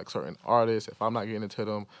clothes to like certain artists. If I'm not getting into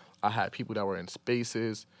them, I had people that were in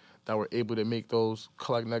spaces that were able to make those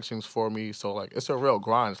connections for me. So like it's a real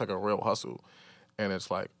grind. It's like a real hustle, and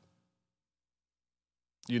it's like,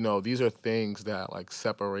 you know, these are things that like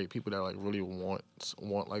separate people that like really want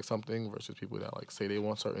like something versus people that like say they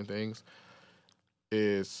want certain things.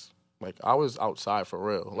 Is like I was outside for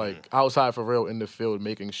real, like outside for real in the field,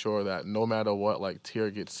 making sure that no matter what, like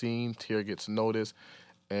Tier gets seen, Tier gets noticed,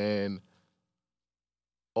 and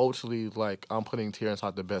ultimately like I'm putting Tier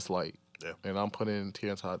inside the best light, and I'm putting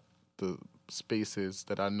Tier inside the spaces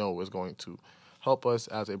that I know is going to help us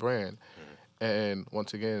as a brand. And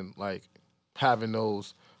once again, like having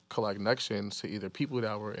those connections to either people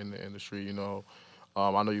that were in the industry, you know,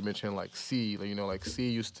 I know you mentioned like C, like, you know, like C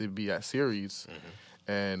used to be at Series,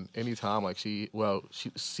 and anytime like C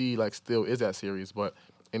like still is at Series, but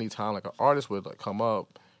anytime like an artist would like come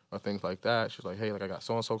up or things like that, she's like, hey, like I got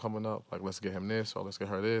so and so coming up, like let's get him this or let's get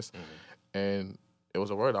her this, and it was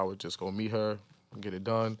a word. I would just go meet her, get it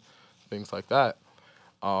done, things like that.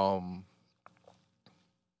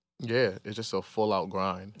 Yeah, it's just a full out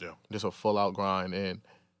grind. Yeah. Just a full out grind. And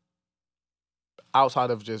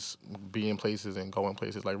outside of just being places and going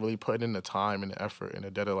places, like really putting in the time and the effort and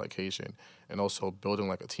the dedication and also building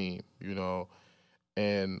like a team, you know.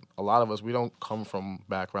 And a lot of us, we don't come from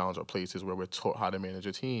backgrounds or places where we're taught how to manage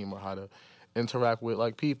a team or how to interact with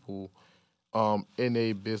like people in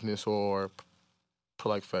a business or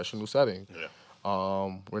professional setting. Yeah.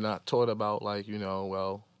 We're not taught about like, you know,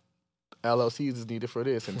 well, LLCs is needed for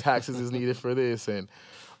this and taxes is needed for this, and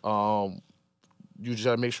you just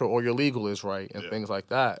gotta make sure all your legal is right and things like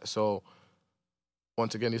that. So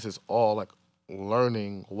once again, this is all like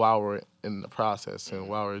learning while we're in the process and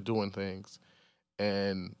while we're doing things.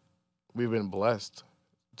 And we've been blessed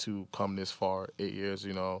to come this far, 8 years,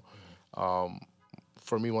 you know.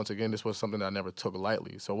 For me, once again, this was something that I never took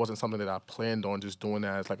lightly. So it wasn't something that I planned on just doing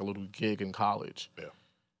that as like a little gig in college. Yeah.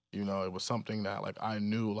 You know, it was something that like I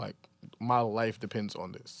knew like my life depends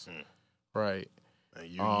on this, right? And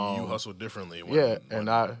you hustle differently when, and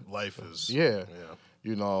life is you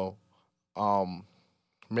know,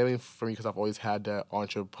 mainly for me because I've always had that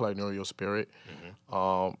entrepreneurial spirit,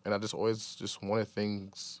 and I just always just wanted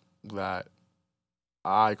things that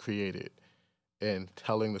I created and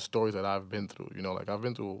telling the stories that I've been through. You know, like I've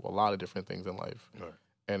been through a lot of different things in life,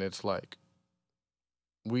 and it's like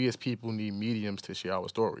we as people need mediums to share our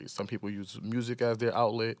stories. Some people use music as their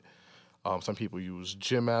outlet. Some people use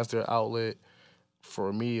gym as their outlet.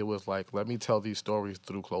 For me, it was like, let me tell these stories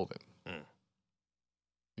through clothing.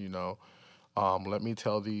 You know, let me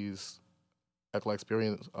tell these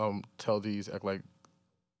experiences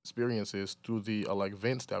through the like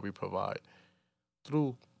events that we provide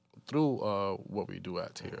through what we do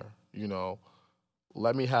at Tier. You know,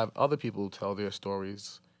 let me have other people tell their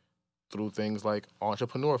stories through things like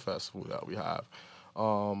Entrepreneur Festival that we have.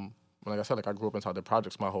 Like I said, like I grew up inside the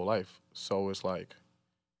projects my whole life, so it's like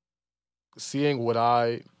seeing what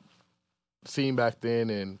I seen back then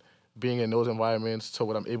and being in those environments to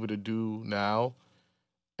what I'm able to do now,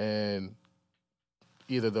 and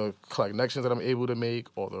either the connections that I'm able to make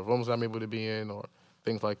or the rooms that I'm able to be in or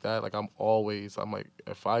things like that. Like I'm like,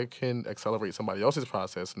 if I can accelerate somebody else's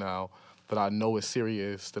process now that I know is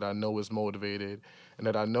serious, that I know is motivated, and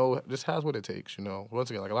that I know just has what it takes, you know. Once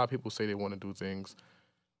again, like a lot of people say they want to do things,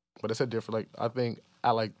 but it's a different, like I think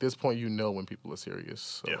at like this point you know when people are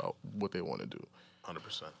serious about what they want to do.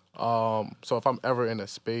 100%. So if I'm ever in a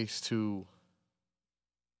space to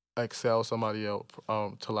excel somebody else,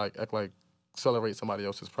 to like accelerate somebody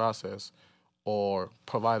else's process, or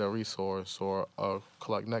provide a resource or a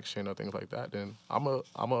connection or things like that, then I'm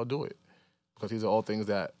gonna do it, because these are all things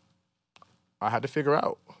that I had to figure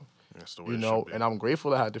out. That's the way you it know, should be. and I'm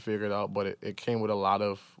grateful I had to figure it out, but it came with a lot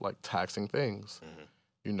of like taxing things.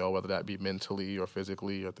 You know, whether that be mentally or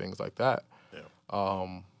physically or things like that.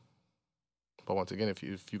 Yeah. But once again, if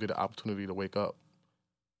you get the opportunity to wake up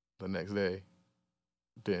the next day,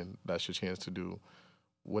 then that's your chance to do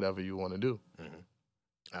whatever you want to do.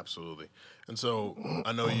 Absolutely. And so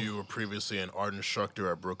I know you were previously an art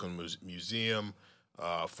instructor at Brooklyn Museum,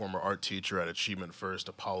 former art teacher at Achievement First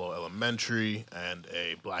Apollo Elementary, and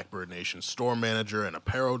a Blackbird Nation store manager and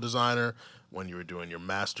apparel designer when you were doing your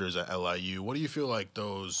master's at LIU. What do you feel like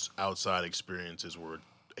those outside experiences were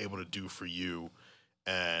able to do for you,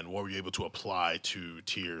 and what were you able to apply to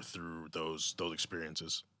Tier through those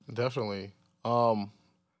experiences? Definitely.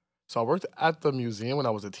 So I worked at the museum when I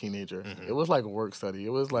was a teenager. It was like work study. It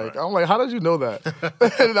was like, I'm like, how did you know that? That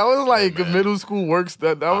was like middle school work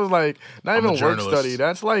study. That was like, not I'm a even work journalist. study.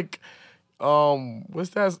 That's like,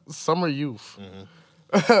 what's that? Summer youth.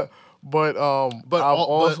 But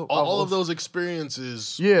all of those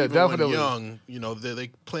experiences, Yeah, even definitely. when young, you know, they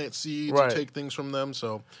plant seeds Right. and take things from them.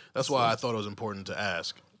 So that's why I thought it was important to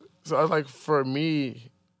ask. So I was like, for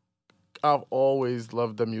me, I've always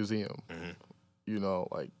loved the museum. You know,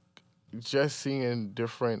 like just seeing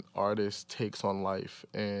different artists' takes on life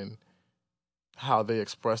and how they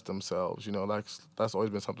express themselves. You know, that's always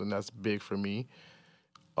been something that's big for me.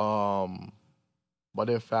 But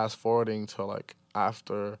then fast forwarding to like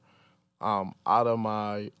after out of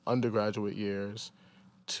my undergraduate years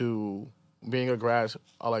to being a grad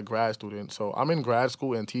student. So I'm in grad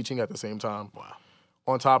school and teaching at the same time. Wow.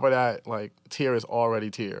 On top of that, like Tier is already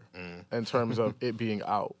Tier in terms of it being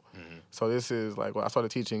out. So this is like, well, I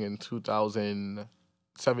started teaching in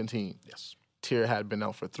 2017. Yes. Tier had been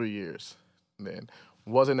out for 3 years. Then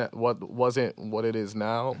wasn't what it is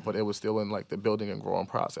now, but it was still in like the building and growing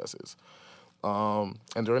processes.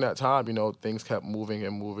 And during that time, you know, things kept moving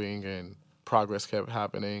and progress kept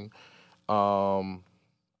happening. But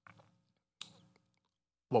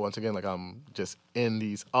once again, like I'm just in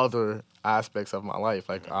these other aspects of my life.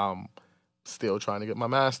 Like I'm still trying to get my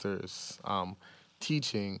master's,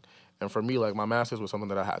 teaching. And for me, like my master's was something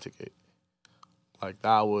that I had to get. Like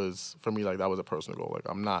that was, for me, like that was a personal goal. Like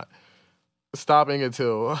I'm not stopping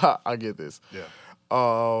until I get this. Yeah.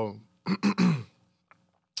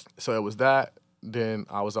 So it was that. Then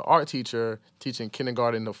I was an art teacher teaching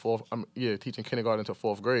kindergarten to fourth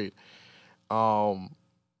grade. And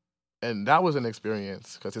that was an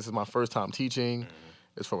experience because this is my first time teaching.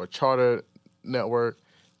 It's from a charter network.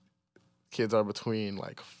 Kids are between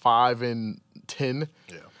like 5 and 10.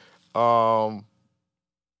 Yeah.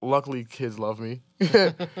 Luckily, kids love me,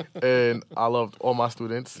 and I loved all my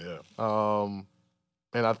students. Yeah.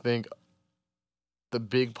 And I think the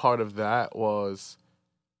big part of that was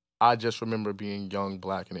I just remember being young,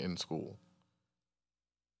 black, and in school.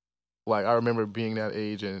 Like, I remember being that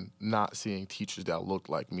age and not seeing teachers that looked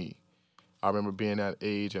like me. I remember being that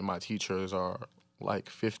age and my teachers are like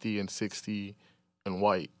 50 and 60 and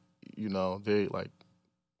white. You know,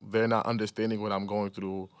 they're not understanding what I'm going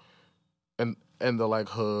through and the like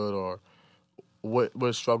hood or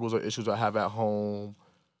what struggles or issues I have at home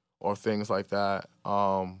or things like that.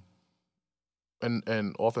 And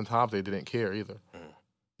oftentimes they didn't care either.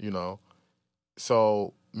 You know?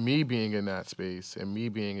 So me being in that space and me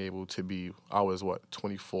being able to be, I was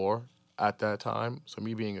 24 at that time. So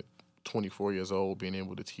me being 24 years old, being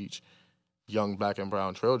able to teach young black and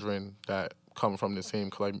brown children that come from the same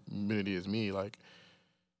community as me, like,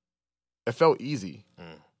 it felt easy.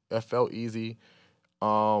 It felt easy.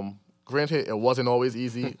 Granted, it wasn't always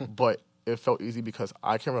easy, but it felt easy because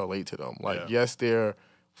I can relate to them. Like, yes, they're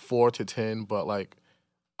 4 to 10, but like,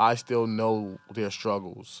 I still know their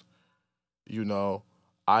struggles. You know,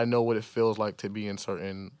 I know what it feels like to be in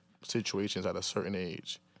certain situations at a certain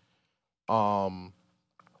age. And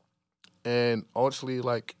honestly,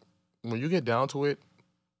 like, when you get down to it,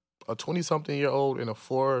 a 20-something-year-old and a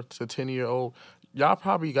 4 to 10-year-old, y'all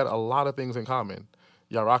probably got a lot of things in common.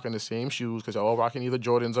 Y'all rocking the same shoes because y'all all rocking either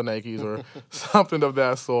Jordans or Nikes or something of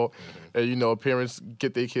that sort. And, you know, parents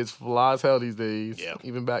get their kids fly as hell these days,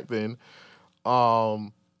 even back then.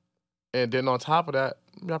 And then on top of that,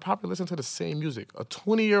 y'all probably listen to the same music. A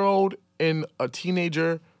 20-year-old and a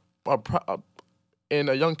teenager and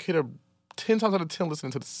a young kid are 10 times out of 10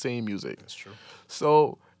 listening to the same music. That's true.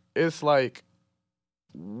 So it's like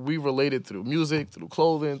we related through music, through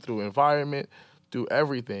clothing, through environment, through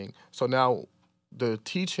everything. So now the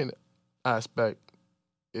teaching aspect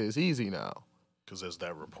is easy now. Because there's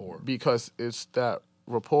that rapport. Because it's that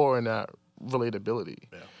rapport and that relatability.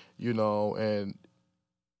 Yeah. You know, and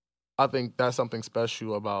I think that's something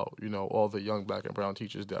special about, you know, all the young black and brown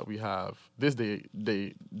teachers that we have this day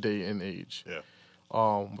and age. Yeah.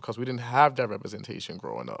 Because we didn't have that representation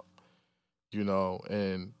growing up, you know,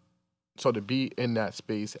 and so to be in that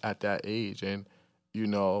space at that age, and you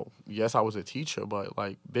know, yes, I was a teacher, but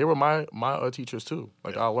like they were my teachers too.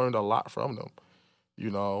 Like I learned a lot from them,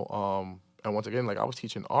 you know. And once again, like I was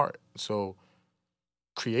teaching art, so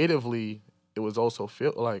creatively, it was also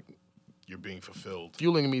like you're being fulfilled,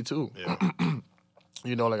 fueling me too. Yeah.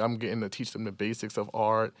 You know, like I'm getting to teach them the basics of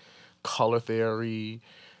art, color theory,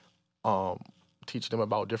 teaching them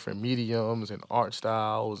about different mediums and art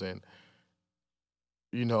styles, and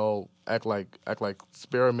you know, act like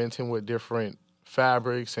experimenting with different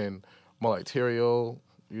fabrics and material.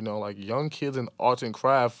 You know, like young kids in arts and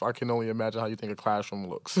craft, I can only imagine how you think a classroom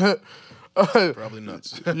looks. Probably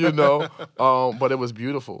nuts. You know, but it was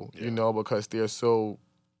beautiful. You know, because they're so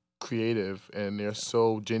creative and they're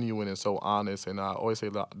so genuine and so honest. And I always say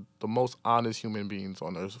that the most honest human beings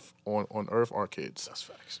on earth are kids. That's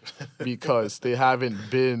facts. Because they haven't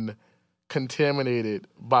been contaminated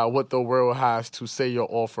by what the world has to say you're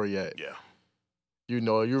all for yet. Yeah. You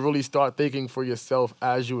know, you really start thinking for yourself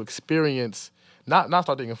as you experience, not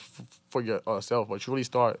start thinking for yourself, but you really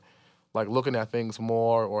start like looking at things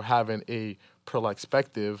more or having a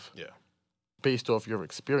perspective based off your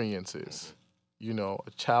experiences. You know,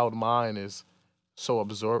 a child mind is so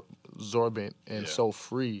absorbent and so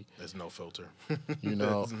free. There's no filter. You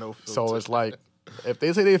know, There's no filter. So it's like if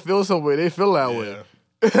they say they feel some way, they feel that way.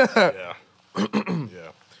 Yeah.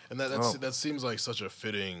 Yeah. And that seems like such a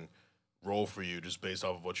fitting role for you just based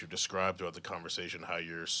off of what you've described throughout the conversation, how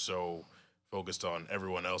you're so focused on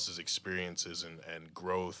everyone else's experiences and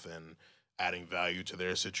growth and adding value to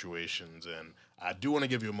their situations. And I do want to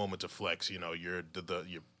give you a moment to flex. You know, you're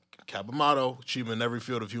Capomato, achievement in every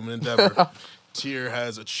field of human endeavor. Tier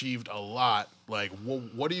has achieved a lot. Like,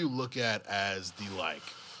 what do you look at as the, like,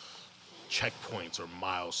 checkpoints or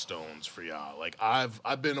milestones for y'all? Like,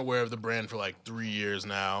 I've been aware of the brand for, like, 3 years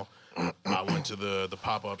now. I went to the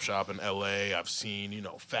pop-up shop in L.A. I've seen, you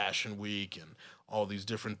know, Fashion Week and all these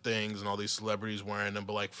different things and all these celebrities wearing them.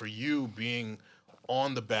 But, like, for you being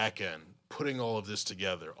on the back end, putting all of this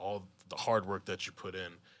together, all the hard work that you put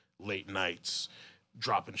in, late nights,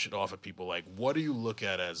 dropping shit off at people, like, what do you look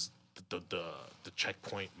at as the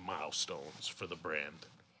checkpoint milestones for the brand?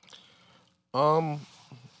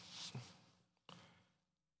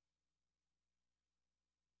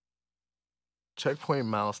 Checkpoint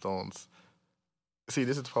milestones. See,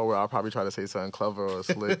 this is the part where I'll probably try to say something clever or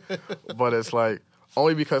slick, but it's like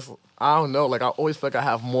only because I don't know. Like I always feel like I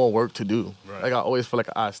have more work to do. Right. Like I always feel like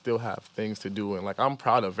I still have things to do, and like I'm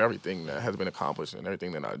proud of everything that has been accomplished and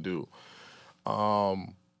everything that I do.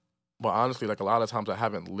 But honestly, like a lot of times I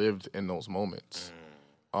haven't lived in those moments.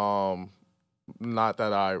 Not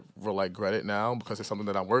that I regret it now because it's something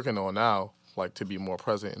that I'm working on now, like to be more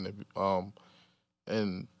present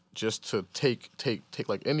and just to take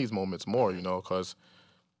like in these moments more, you know, because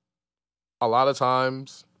a lot of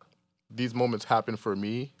times these moments happen for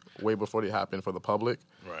me way before they happen for the public.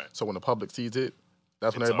 Right. So when the public sees it,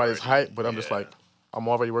 that's when It's everybody's already- hyped. But I'm just yeah. like, I'm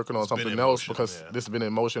already working on It's been something in else motion, because yeah. this has been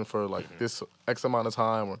in motion for like this X amount of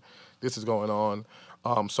time or this is going on.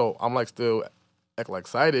 So I'm like still like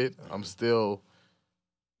excited. I'm still,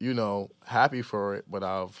 you know, happy for it, but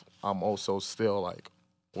I'm also still like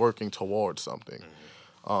working towards something.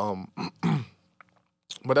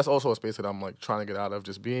 But that's also a space that I'm like trying to get out of,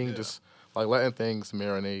 just being just like letting things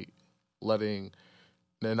marinate,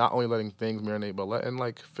 not only letting things marinate, but letting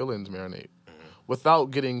like feelings marinate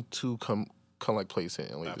without getting too can like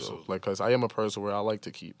placently do. Absolutely. Like, cause I am a person where I like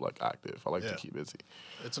to keep like active. I like Yeah. to keep busy.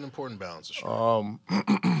 It's an important balance to strike.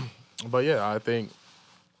 But yeah, I think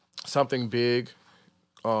something big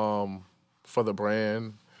for the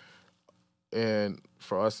brand and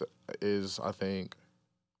for us is, I think,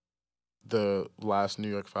 the last New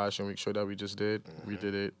York Fashion Week show that we just did. We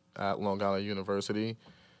did it at Long Island University.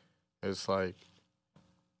 It's like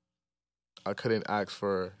I couldn't ask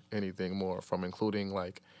for anything more, from including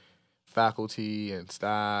like faculty and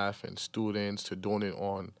staff and students to doing it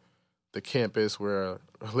on the campus where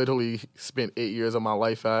I literally spent 8 years of my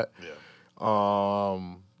life at. Yeah.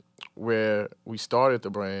 Where we started the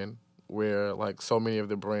brand, where like so many of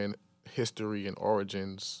the brand history and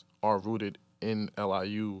origins are rooted in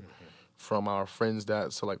LIU, from our friends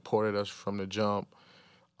that supported us from the jump,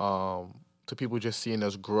 to people just seeing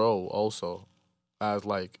us grow also as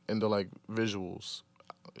like in the like visuals.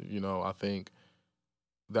 You know, I think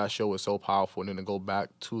that show was so powerful, and then to go back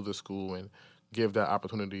to the school and give that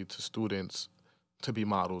opportunity to students to be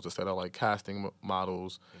models instead of like casting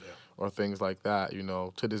models or things like that. You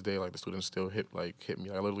know, to this day, like the students still hit me.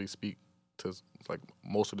 I literally speak to like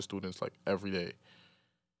most of the students like every day,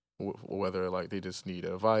 whether like they just need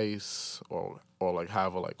advice or like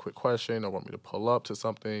have a like quick question or want me to pull up to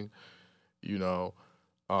something. You know,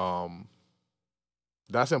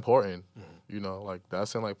 that's important. You know, like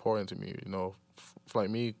that's important to me. You know, for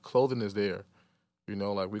like me, clothing is there. You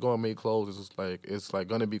know, like we're gonna make clothes. It's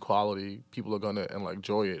gonna be quality. People are gonna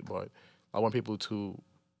enjoy it, but I want people to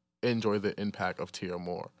enjoy the impact of Tier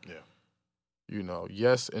more. Yeah. You know,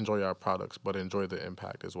 yes, enjoy our products, but enjoy the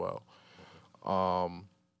impact as well.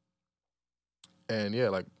 And yeah,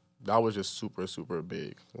 like that was just super, super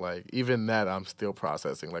big. Like even that I'm still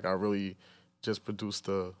processing. Like I really just produced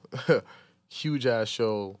a huge ass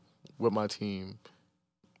show with my team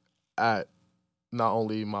at not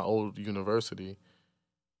only my old university,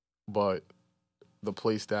 but the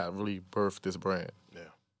place that really birthed this brand.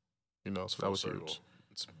 Yeah. You know, so that was Circle. huge.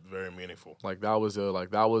 It's very meaningful. Like that was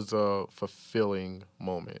a fulfilling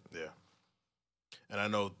moment. Yeah. And I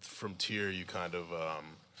know from Tier you kind of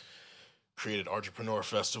created Entrepreneur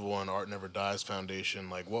Festival and Art Never Dies Foundation.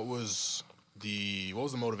 Like what was the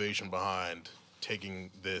motivation behind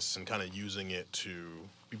taking this and kind of using it to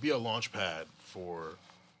be a launch pad for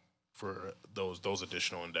those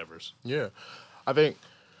additional endeavors? Yeah. I think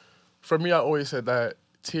for me, I always said that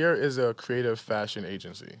Tier is a creative fashion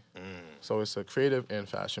agency. So it's a creative and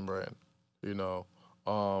fashion brand, you know.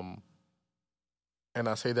 And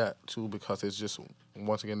I say that too because it's just,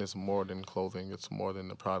 once again, it's more than clothing. It's more than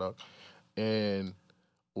the product. And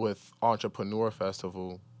with Entrepreneur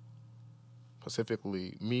Festival,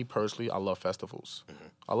 specifically, me personally, I love festivals.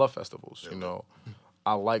 I love festivals, you know.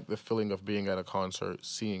 I like the feeling of being at a concert,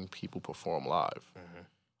 seeing people perform live.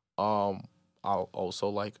 I also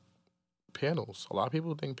like panels. A lot of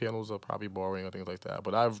people think panels are probably boring or things like that,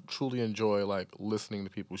 but I truly enjoy like listening to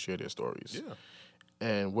people share their stories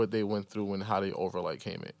and what they went through and how they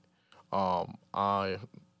overcame it. I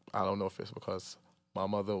don't know if it's because my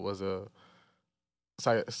mother was a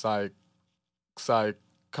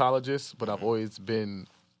psychologist, but I've always been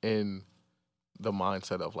in the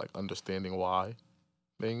mindset of like understanding why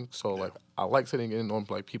things. So like I like sitting in on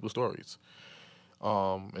like people's stories,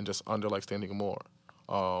 and just understanding more.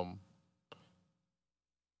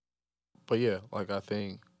 But yeah, like I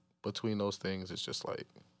think between those things, it's just like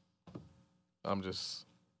I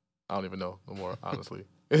don't even know no more, honestly.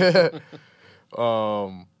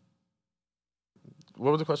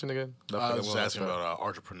 What was the question again? I was just asking about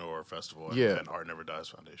Entrepreneur Festival and Art Never Dies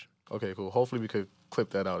Foundation. Okay, cool. Hopefully we could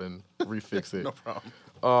clip that out and refix it. No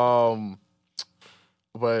problem.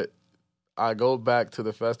 But I go back to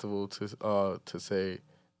the festival to say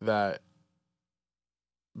that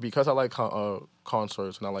because I like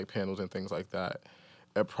concerts and I like panels and things like that,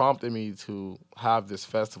 it prompted me to have this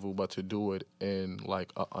festival, but to do it in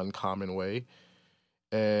like an uncommon way.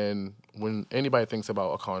 And when anybody thinks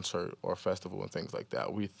about a concert or a festival and things like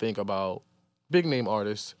that, we think about big name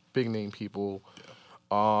artists, big name people,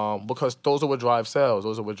 because those are what drive sales,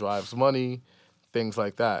 those are what drives money, things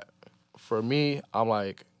like that. For me, I'm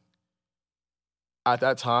like, at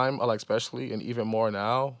that time, like especially, and even more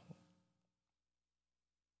now,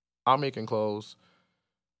 I'm making clothes.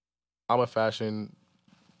 I'm a fashion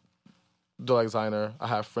designer. I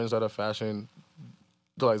have friends that are fashion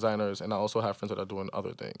designers, and I also have friends that are doing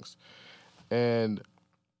other things. And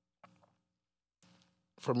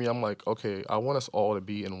for me, I'm like, okay, I want us all to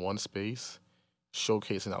be in one space,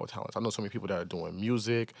 showcasing our talents. I know so many people that are doing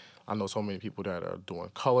music. I know so many people that are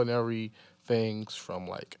doing culinary things, from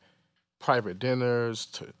like private dinners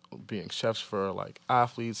to being chefs for like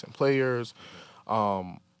athletes and players.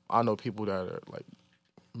 I know people that are like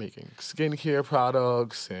making skincare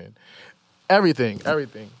products and everything,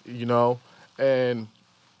 you know. And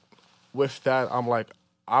with that, I'm like,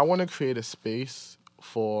 I want to create a space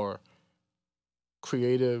for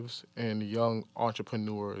creatives and young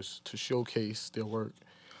entrepreneurs to showcase their work,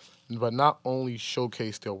 but not only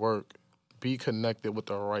showcase their work, be connected with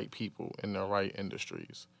the right people in the right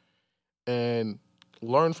industries and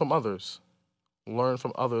learn from others. Learn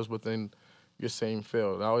from others within your same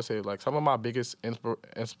field. I always say, like, some of my biggest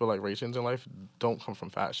inspirations in life don't come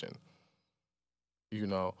from fashion, you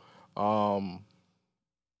know.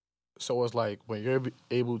 So it's like when you're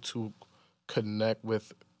able to connect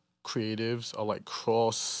with creatives or like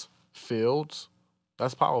cross fields,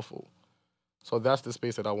 that's powerful. So that's the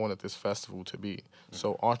space that I wanted this festival to be.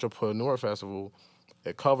 So Entrepreneur Festival,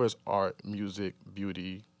 it covers art, music,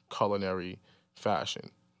 beauty, culinary,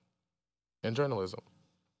 fashion, and journalism.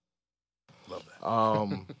 Love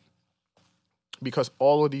that. Because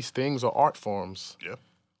all of these things are art forms. Yeah.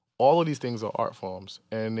 All of these things are art forms,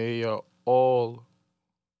 and they are all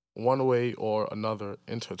one way or another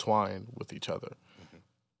intertwined with each other.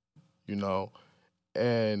 You know,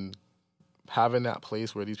 and having that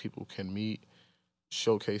place where these people can meet,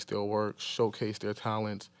 showcase their work, showcase their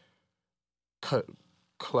talents,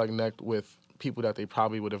 connect with people that they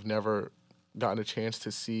probably would have never gotten a chance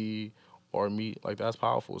to see or meet, like, that's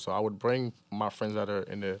powerful. So I would bring my friends that are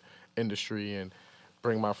in the industry and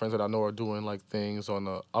bring my friends that I know are doing like things on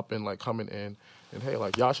the up and like coming in, and hey,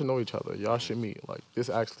 like, y'all should know each other, y'all should meet, like, this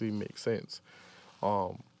actually makes sense.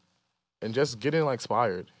 And just getting like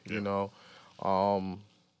inspired, you know.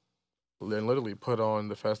 Then literally put on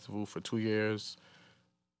the festival for 2 years.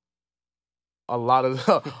 A lot of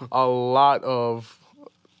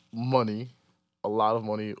money, all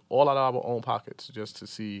out of our own pockets, just to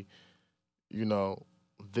see, you know,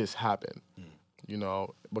 this happen. You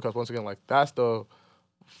know, because once again, like, that's the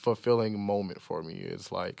fulfilling moment for me.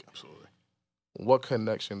 It's like, Absolutely. what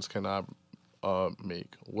connections can I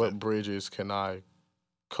make? What bridges can I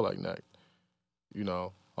connect? You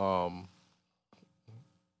know,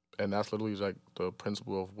 and that's literally like the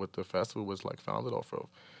principle of what the festival was like founded off of.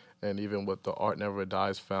 And even with the Art Never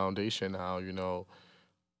Dies Foundation now, you know,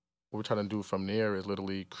 what we're trying to do from there is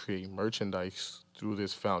literally create merchandise through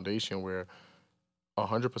this foundation where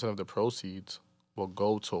 100% of the proceeds will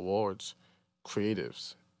go towards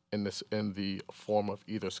creatives in the form of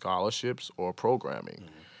either scholarships or programming,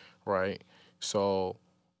 right? So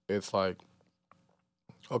it's like,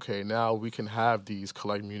 okay, now we can have these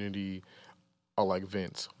community like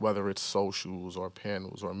events, whether it's socials or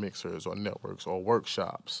panels or mixers or networks or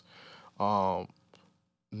workshops.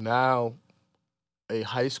 Now, a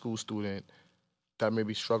high school student that may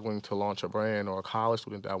be struggling to launch a brand, or a college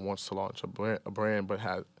student that wants to launch a brand but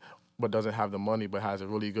doesn't have the money, but has a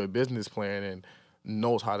really good business plan and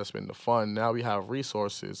knows how to spend the fund. Now we have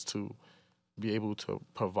resources to be able to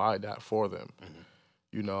provide that for them.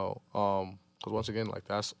 You know, because once again, like,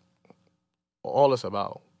 that's all it's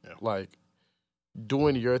about. Yeah. Like,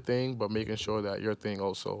 doing your thing, but making sure that your thing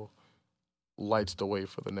also lights the way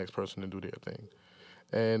for the next person to do their thing.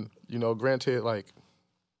 And, you know, granted, like,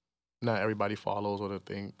 not everybody follows or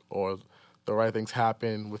the right things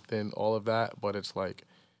happen within all of that, but it's like,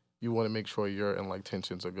 you want to make sure your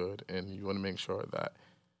intentions are good, and you want to make sure that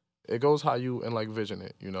it goes how you vision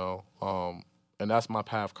it, you know. And that's my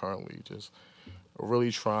path currently, just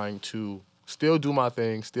really trying to still do my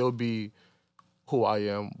thing, still be who I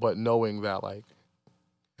am, but knowing that, like,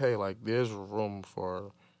 hey, like, there's room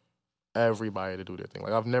for everybody to do their thing.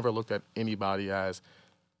 Like, I've never looked at anybody as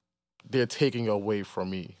they're taking away from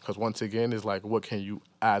me, because once again, it's like, what can you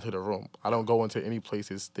add to the room? I don't go into any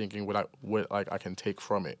places thinking what I can take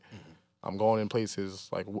from it. I'm going in places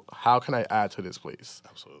like, how can I add to this place?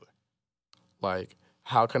 Absolutely. Like,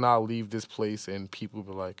 how can I leave this place and people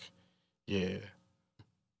be like, yeah,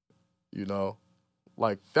 you know?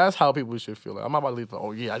 Like, that's how people should feel. Like, I'm not about to leave, like,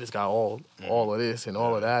 oh yeah, I just got all of this and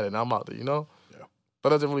all of that, and I'm out there, you know? Yeah. That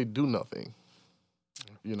doesn't really do nothing,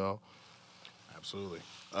 you know? Absolutely.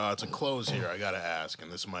 To close here, I gotta ask,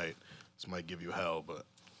 and this might give you hell, but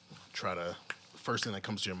first thing that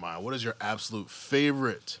comes to your mind, what is your absolute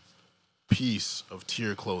favorite piece of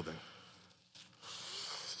tier clothing?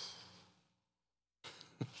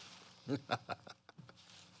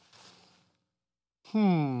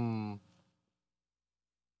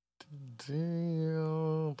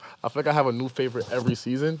 Damn. I feel like I have a new favorite every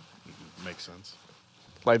season. Makes sense.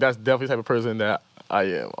 Like, that's definitely the type of person that I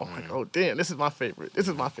am. I'm like, oh, damn, this is my favorite. This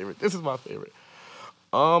is my favorite. This is my favorite.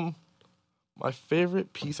 My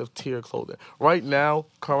favorite piece of Tier clothing right now,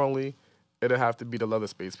 currently, it'll have to be the leather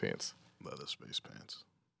space pants. Leather space pants.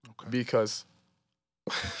 Okay. Because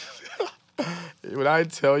when I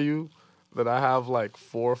tell you that I have like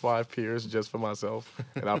 4 or 5 pairs just for myself,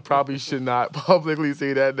 and I probably should not publicly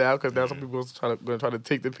say that now because now some people are going to try to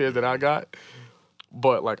take the pairs that I got.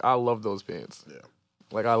 But like, I love those pants. Yeah.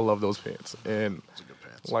 Like, I love those pants, and Those are good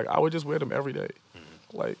pants. like, I would just wear them every day.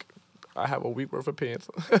 Like, I have a week worth of pants,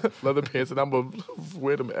 leather pants, and I'm gonna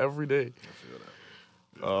wear them every day.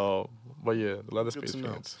 But yeah, the leather Good space to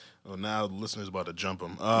know. pants. Well, now the listeners about to jump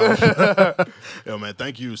them. Yo, man,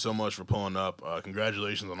 thank you so much for pulling up.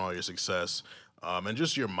 Congratulations on all your success. And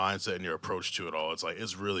just your mindset and your approach to it all. It's like,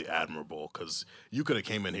 it's really admirable because you could have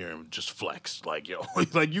came in here and just flexed. Like, yo,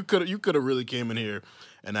 like you could have really came in here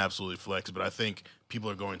and absolutely flexed. But I think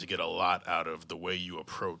people are going to get a lot out of the way you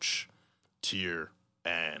approach Tier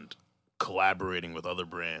and collaborating with other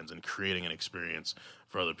brands and creating an experience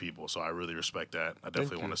for other people. So I really respect that. I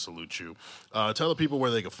definitely want to salute you. Tell the people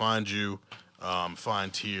where they can find you,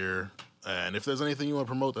 find Tier, and if there's anything you want to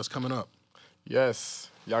promote that's coming up.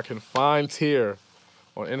 Yes, y'all can find Tier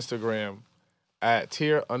on Instagram at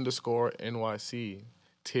Tier_NYC.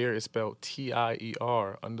 Tier is spelled TIER_NYC.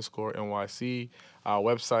 Our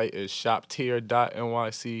website is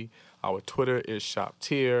shoptier.nyc. Our Twitter is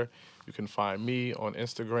shoptier. You can find me on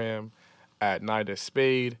Instagram at Nida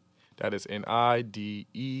Spade. That is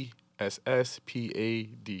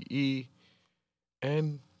NIDESSPADE.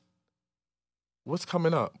 And what's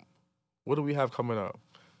coming up? What do we have coming up?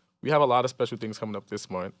 We have a lot of special things coming up this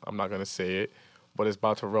month. I'm not going to say it, but it's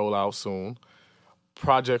about to roll out soon.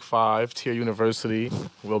 Project 5, Tier University,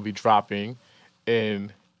 will be dropping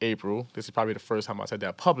in April. This is probably the first time I said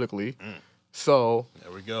that publicly. So,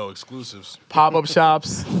 There we go, exclusives. pop-up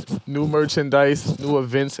shops, new merchandise, new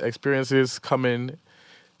events, experiences coming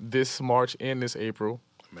this March and this April.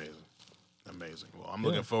 Amazing. Well, I'm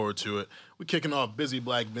looking forward to it. We're kicking off Busy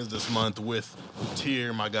Black Business Month with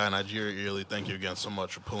Tier, my guy, Nigeria Early. Thank you again so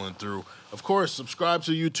much for pulling through. Of course, subscribe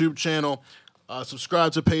to the YouTube channel.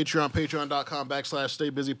 Subscribe to Patreon,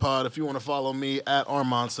 patreon.com/StayBusyPod if you want to follow me at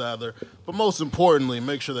Armand Sadler. But most importantly,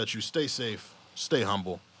 make sure that you stay safe, stay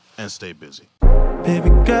humble, and stay busy. Baby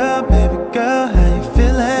girl, how you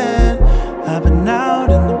feeling? I've been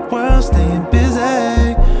out in the world, staying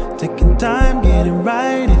busy, taking time, getting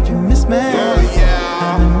right if you miss me.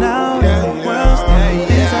 I've been out in the world, staying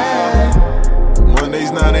busy.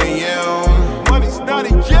 Mondays 9 a.m. Party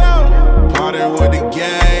with the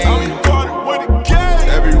gang.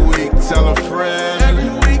 Every week, tell a friend.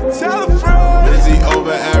 Busy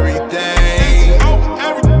over everything.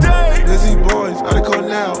 Busy boys, gotta call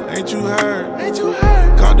now. Ain't you heard?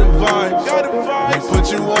 Got the vibes. We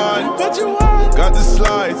put you on. Got the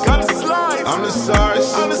slides. I'm the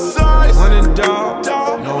SARS. Running dog.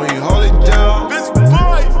 No, we hold it down.